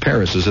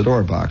 Paris is at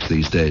Orbach's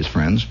these days,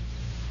 friends.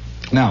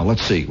 Now,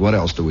 let's see. What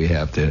else do we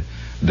have to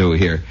do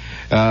here?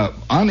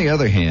 On the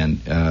other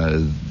hand,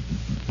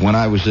 when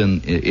I was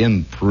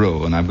in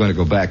Peru, and I'm going to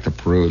go back to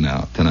Peru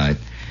now tonight,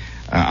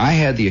 I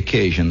had the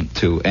occasion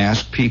to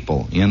ask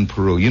people in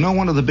Peru. You know,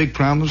 one of the big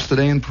problems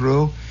today in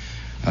Peru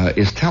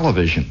is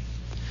television.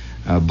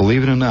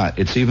 Believe it or not,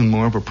 it's even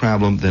more of a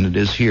problem than it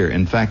is here.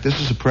 In fact, this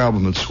is a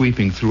problem that's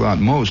sweeping throughout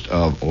most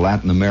of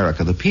Latin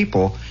America. The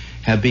people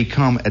have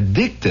become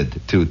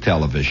addicted to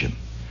television.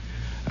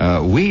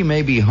 We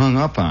may be hung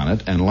up on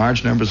it, and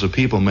large numbers of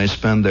people may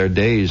spend their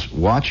days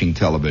watching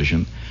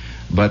television,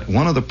 but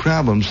one of the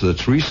problems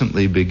that's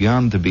recently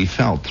begun to be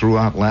felt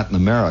throughout Latin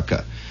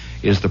America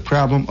is the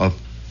problem of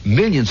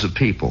millions of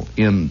people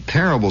in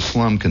terrible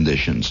slum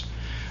conditions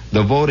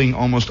devoting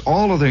almost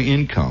all of their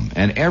income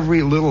and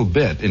every little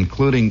bit,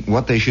 including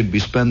what they should be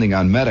spending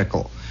on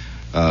medical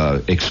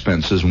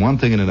expenses, one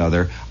thing and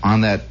another,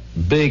 on that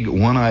big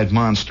one-eyed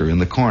monster in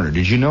the corner.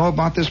 Did you know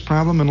about this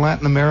problem in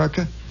Latin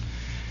America?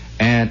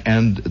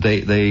 And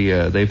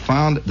they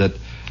found that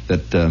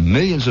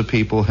millions of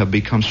people have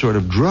become sort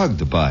of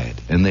drugged by it,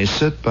 and they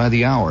sit by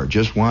the hour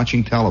just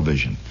watching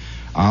television,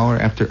 hour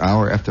after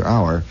hour after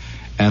hour,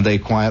 and they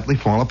quietly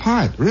fall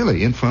apart,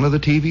 really, in front of the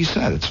TV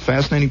set. It's a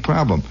fascinating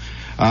problem.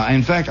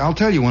 In fact, I'll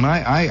tell you, when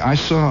I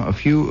saw a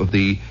few of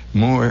the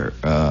more,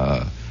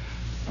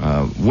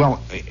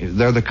 well,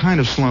 they're the kind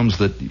of slums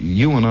that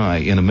you and I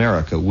in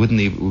America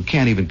we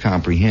can't even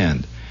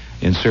comprehend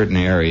in certain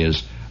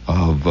areas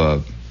of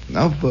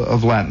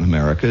Latin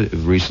America.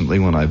 Recently,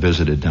 when I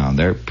visited down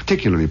there,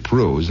 particularly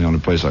Peru, was the only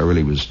place I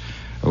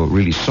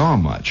really saw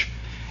much.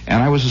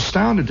 And I was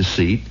astounded to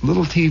see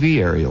little TV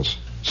aerials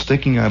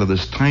sticking out of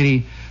this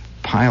tiny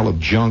pile of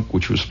junk,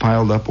 which was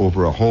piled up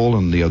over a hole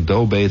in the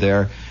adobe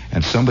there,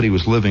 and somebody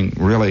was living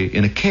really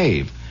in a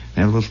cave.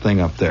 They had a little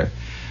thing up there.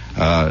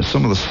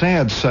 Some of the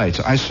sad sights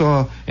I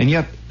saw, and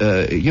yet,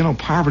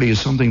 poverty is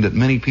something that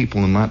many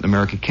people in Latin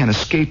America can't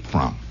escape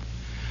from.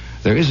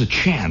 There is a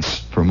chance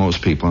for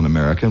most people in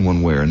America in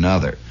one way or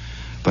another,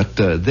 but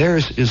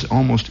theirs is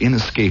almost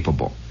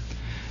inescapable.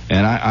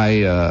 And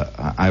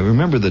I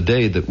remember the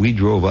day that we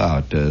drove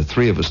out.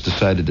 Three of us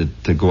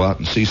decided to go out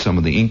and see some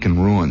of the Incan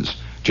ruins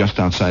just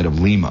outside of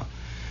Lima,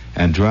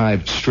 and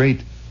drive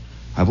straight.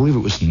 I believe it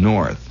was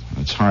north.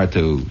 It's hard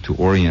to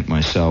orient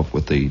myself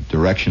with the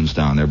directions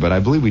down there, but I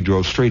believe we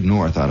drove straight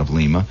north out of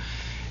Lima,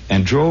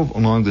 and drove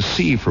along the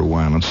sea for a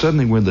while. And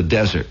suddenly we're in the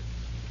desert,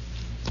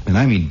 and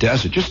I mean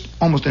desert. Just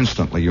almost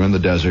instantly, you're in the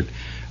desert.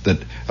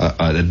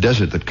 A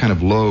desert that kind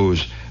of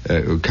lows,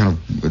 kind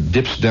of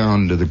dips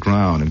down to the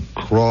ground and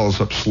crawls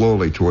up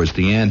slowly towards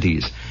the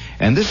Andes.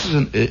 And this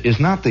is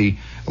not the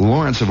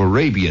Lawrence of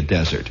Arabia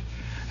desert.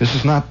 This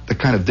is not the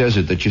kind of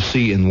desert that you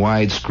see in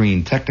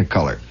widescreen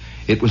Technicolor.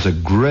 It was a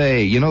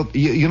gray. You know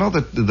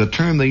the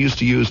term they used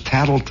to use,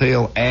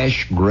 tattletale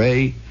ash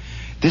gray.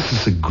 This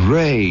is a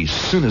gray,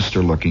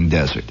 sinister-looking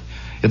desert.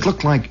 It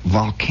looked like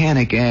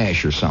volcanic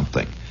ash or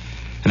something.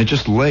 And it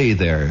just lay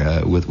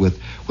there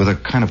with a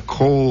kind of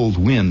cold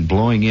wind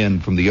blowing in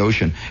from the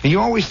ocean. And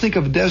you always think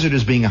of a desert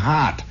as being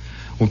hot.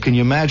 Well, can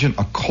you imagine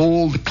a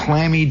cold,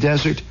 clammy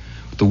desert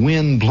with the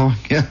wind blowing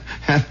in?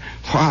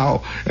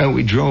 Wow. And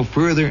we drove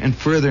further and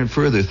further and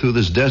further through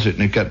this desert,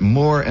 and it got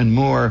more and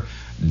more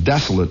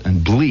desolate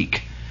and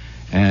bleak.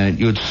 And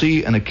you would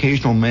see an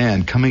occasional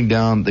man coming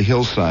down the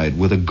hillside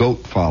with a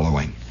goat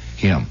following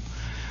him.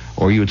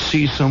 Or you would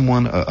see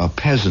someone, a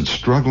peasant,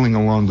 struggling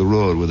along the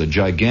road with a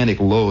gigantic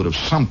load of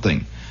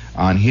something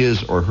on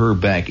his or her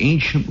back.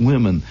 Ancient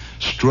women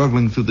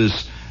struggling through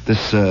this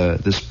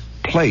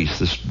place,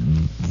 this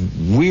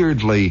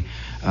weirdly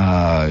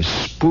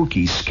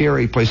spooky,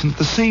 scary place. And at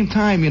the same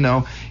time,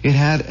 it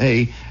had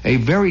a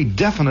very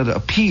definite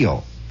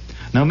appeal.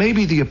 Now,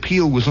 maybe the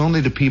appeal was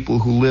only to people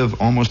who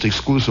live almost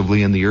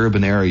exclusively in the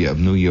urban area of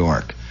New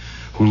York,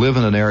 who live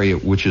in an area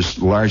which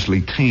is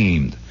largely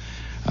tamed,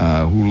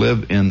 who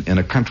live in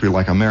a country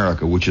like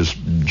America, which is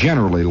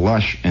generally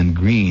lush and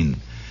green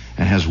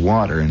and has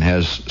water and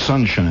has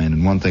sunshine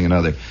and one thing and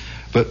another.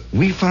 But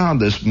we found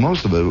this,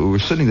 most of it, we were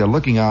sitting there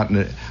looking out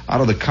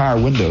of the car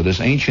window,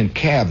 this ancient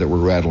cab that we're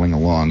rattling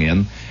along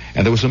in,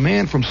 and there was a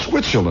man from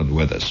Switzerland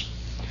with us.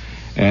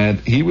 And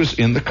he was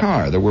in the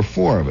car. There were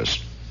 4 of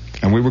us.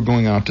 And we were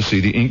going out to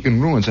see the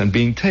Incan ruins and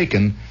being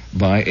taken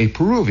by a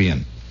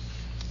Peruvian.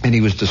 And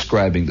he was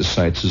describing the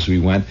sights as we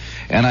went.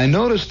 And I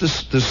noticed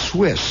the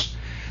Swiss.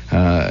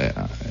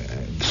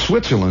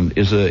 Switzerland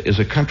is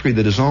a country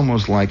that is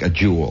almost like a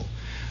jewel.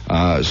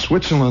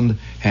 Switzerland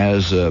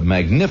has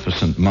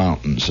magnificent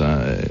mountains.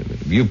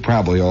 You've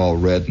probably all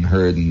read and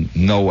heard and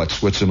know what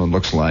Switzerland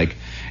looks like.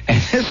 And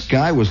this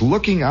guy was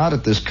looking out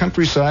at this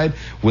countryside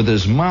with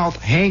his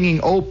mouth hanging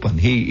open.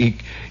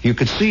 You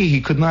could see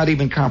he could not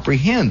even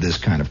comprehend this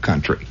kind of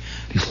country.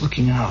 He's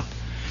looking out.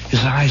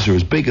 His eyes are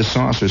as big as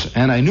saucers.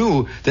 And I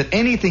knew that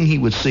anything he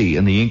would see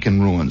in the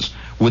Incan ruins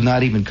would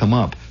not even come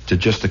up to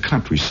just the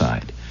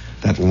countryside.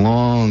 That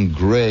long,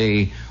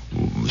 gray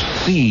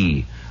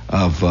sea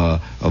of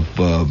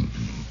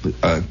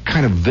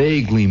kind of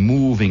vaguely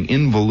moving,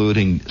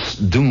 involuting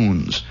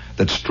dunes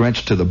that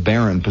stretched to the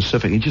barren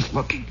Pacific. He's just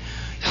looking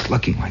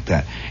like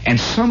that. And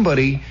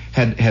somebody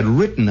had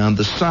written on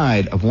the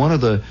side of one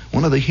of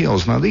the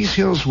hills. Now these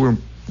hills were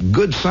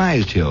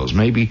good-sized hills,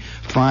 maybe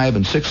 500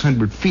 and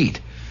 600 feet.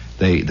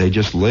 They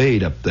just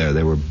laid up there.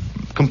 They were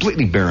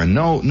completely barren,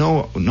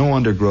 no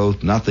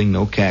undergrowth, nothing,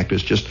 no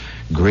cactus, just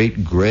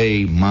great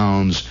gray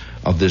mounds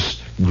of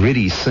this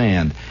gritty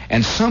sand.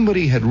 And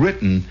somebody had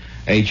written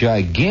a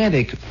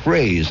gigantic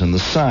phrase on the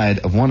side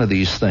of one of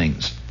these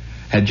things,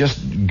 had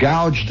just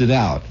gouged it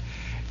out,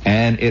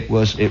 and it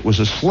was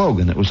a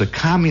slogan. It was a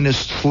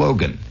communist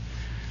slogan,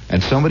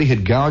 and somebody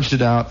had gouged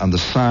it out on the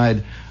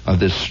side of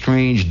this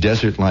strange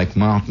desert-like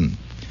mountain.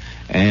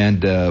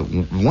 And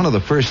one of the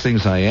first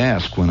things I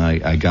asked when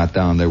I got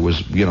down there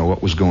was,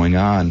 what was going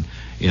on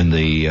in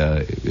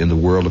the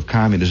world of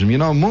communism.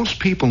 Most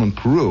people in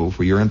Peru,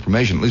 for your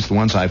information, at least the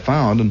ones I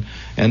found,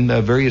 and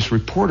various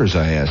reporters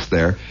I asked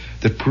there,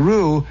 that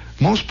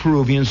most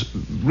Peruvians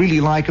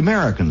really like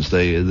Americans.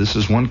 This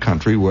is one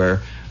country where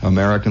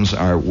Americans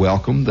are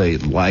welcome. They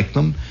like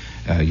them.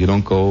 You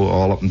don't go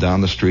all up and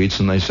down the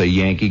streets and they say,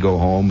 Yankee, go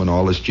home, and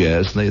all this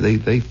jazz. They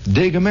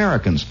dig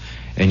Americans.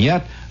 And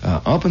yet,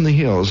 up in the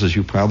hills, as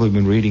you've probably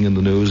been reading in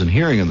the news and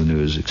hearing in the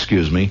news,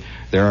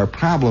 there are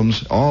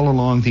problems all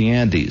along the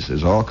Andes.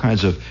 There's all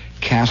kinds of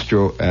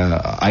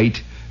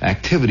Castroite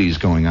activities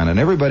going on. And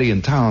everybody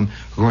in town,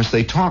 of course,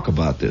 they talk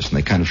about this and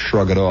they kind of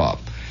shrug it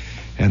off.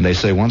 And they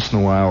say once in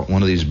a while,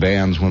 one of these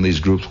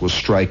groups will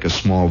strike a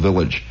small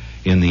village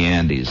in the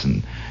Andes.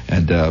 And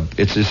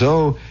it's as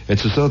though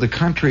the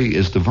country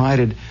is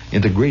divided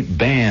into great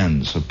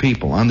bands of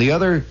people. On the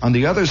other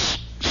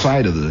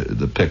side of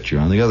the picture,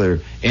 on the other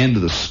end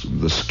of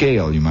the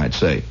scale, you might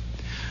say,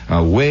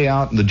 way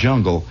out in the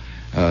jungle,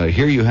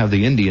 here you have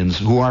the Indians,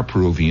 who are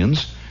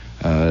Peruvians.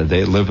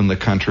 They live in the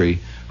country,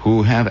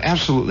 who have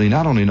absolutely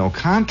not only no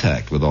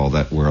contact with all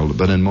that world,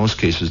 but in most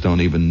cases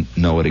don't even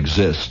know it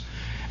exists.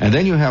 And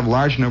then you have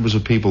large numbers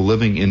of people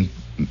living in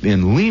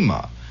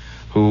Lima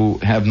who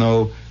have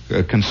no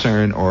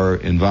concern or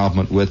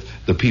involvement with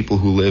the people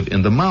who live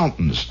in the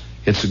mountains.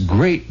 It's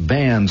great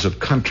bands of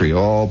country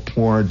all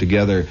poured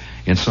together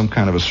in some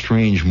kind of a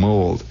strange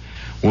mold.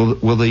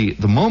 Well,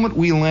 the moment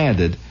we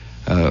landed,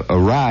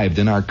 arrived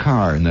in our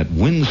car in that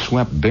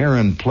windswept,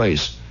 barren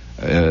place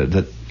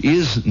that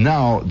is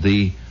now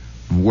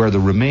where the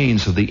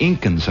remains of the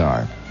Incans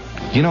are.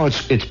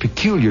 It's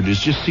peculiar to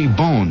just see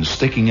bones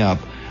sticking up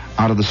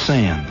out of the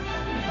sand.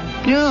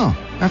 Yeah,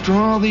 after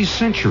all these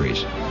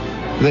centuries,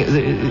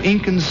 the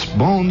Incans'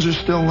 bones are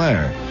still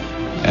there.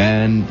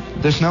 And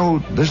there's no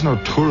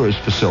tourist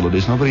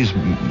facilities. Nobody's,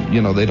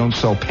 they don't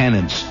sell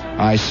pennants.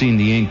 I seen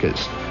the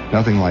Incas.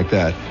 Nothing like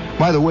that.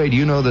 By the way, do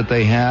you know that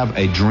they have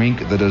a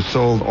drink that is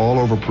sold all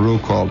over Peru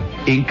called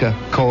Inca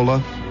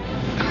Cola?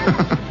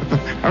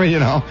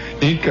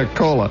 Inca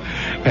Cola.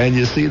 And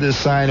you see this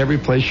sign every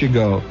place you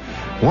go.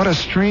 What a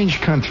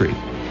strange country.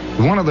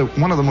 One of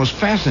the most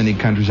fascinating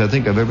countries I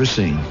think I've ever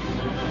seen.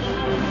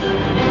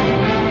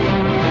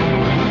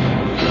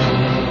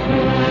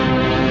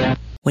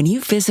 When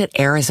you visit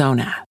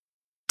Arizona,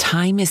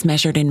 time is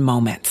measured in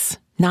moments,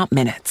 not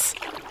minutes.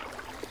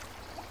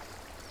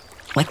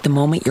 Like the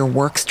moment your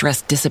work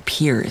stress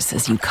disappears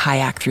as you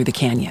kayak through the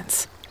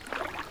canyons.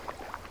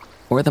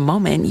 Or the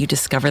moment you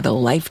discover the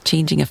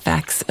life-changing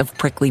effects of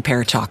prickly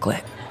pear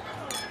chocolate.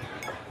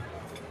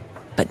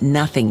 But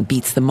nothing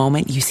beats the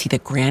moment you see the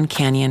Grand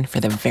Canyon for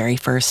the very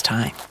first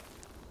time.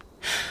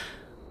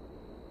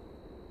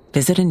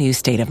 Visit a new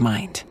state of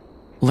mind.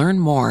 Learn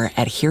more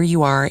at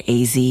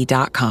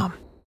hereyouareaz.com.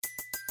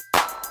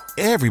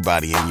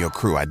 Everybody in your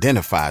crew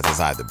identifies as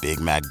either Big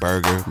Mac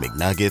Burger,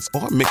 McNuggets,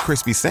 or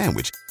McCrispy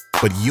Sandwich.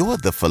 But you're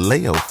the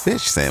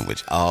Filet-O-Fish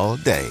Sandwich all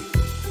day.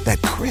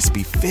 That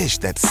crispy fish,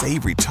 that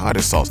savory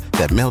tartar sauce,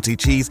 that melty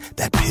cheese,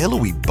 that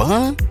pillowy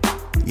bun.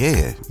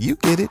 Yeah, you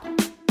get it.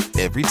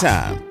 Every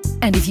time.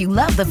 And if you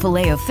love the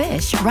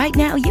Filet-O-Fish, right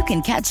now you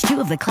can catch 2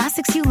 of the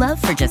classics you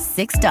love for just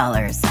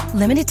 $6.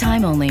 Limited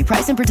time only.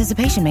 Price and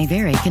participation may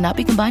vary. Cannot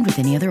be combined with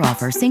any other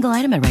offer. Single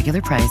item at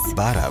regular price.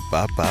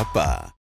 Ba-da-ba-ba-ba.